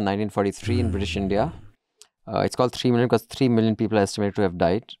famine of 1943 in British India. It's called 3 million because 3 million people are estimated to have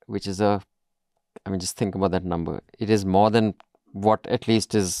died, which is just think about that number. It is more than what at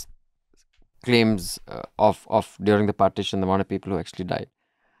least is claims of during the partition, the amount of people who actually died.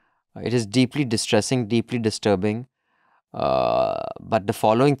 It is deeply distressing, deeply disturbing. But the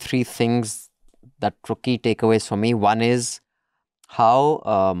following 3 things that were key takeaways for me. One is how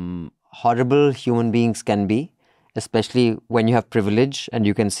horrible human beings can be, especially when you have privilege and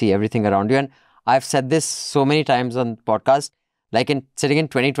you can see everything around you. And I've said this so many times on podcast, like sitting in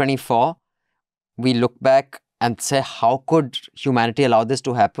 2024, we look back and say, how could humanity allow this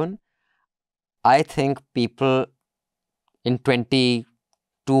to happen? I think people in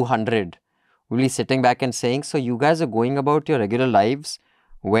 2200 will be sitting back and saying, so you guys are going about your regular lives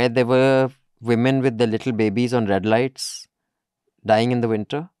where there were women with their little babies on red lights dying in the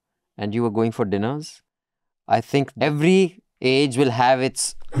winter and you were going for dinners. I think every age will have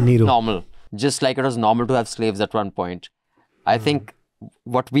its normal. Just like it was normal to have slaves at one point. I think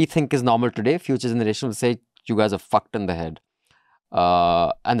what we think is normal today, future generation will say, you guys are fucked in the head.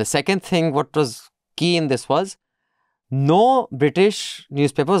 And the second thing, what was key in this was, no British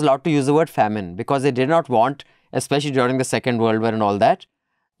newspaper was allowed to use the word famine because they did not want, especially during the Second World War and all that,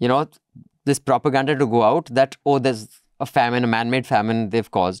 this propaganda to go out that, oh, there's a famine, a man-made famine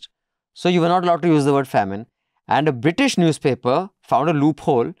they've caused. So you were not allowed to use the word famine. And a British newspaper found a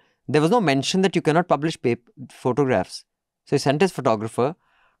loophole. There was no mention that you cannot publish photographs. So he sent his photographer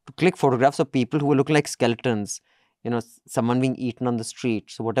to click photographs of people who were looking like skeletons, someone being eaten on the street,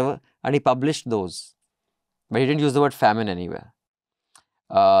 so whatever. And he published those. But he didn't use the word famine anywhere.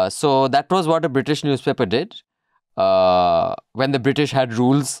 So that was what a British newspaper did. When the British had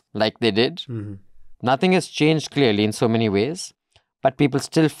rules like they did. Nothing has changed clearly in so many ways. But people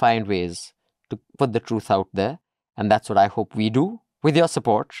still find ways to put the truth out there. And that's what I hope we do with your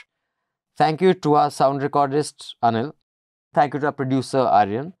support. Thank you to our sound recordist, Anil. Thank you to our producer,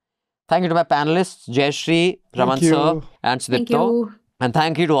 Aryan. Thank you to my panelists, Jayashree, Raman sir, and Sudipto. And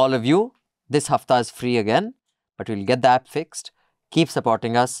thank you to all of you. This Hafta is free again, but we'll get the app fixed. Keep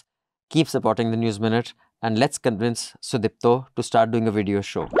supporting us. Keep supporting the News Minute. And let's convince Sudipto to start doing a video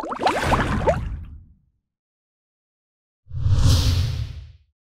show.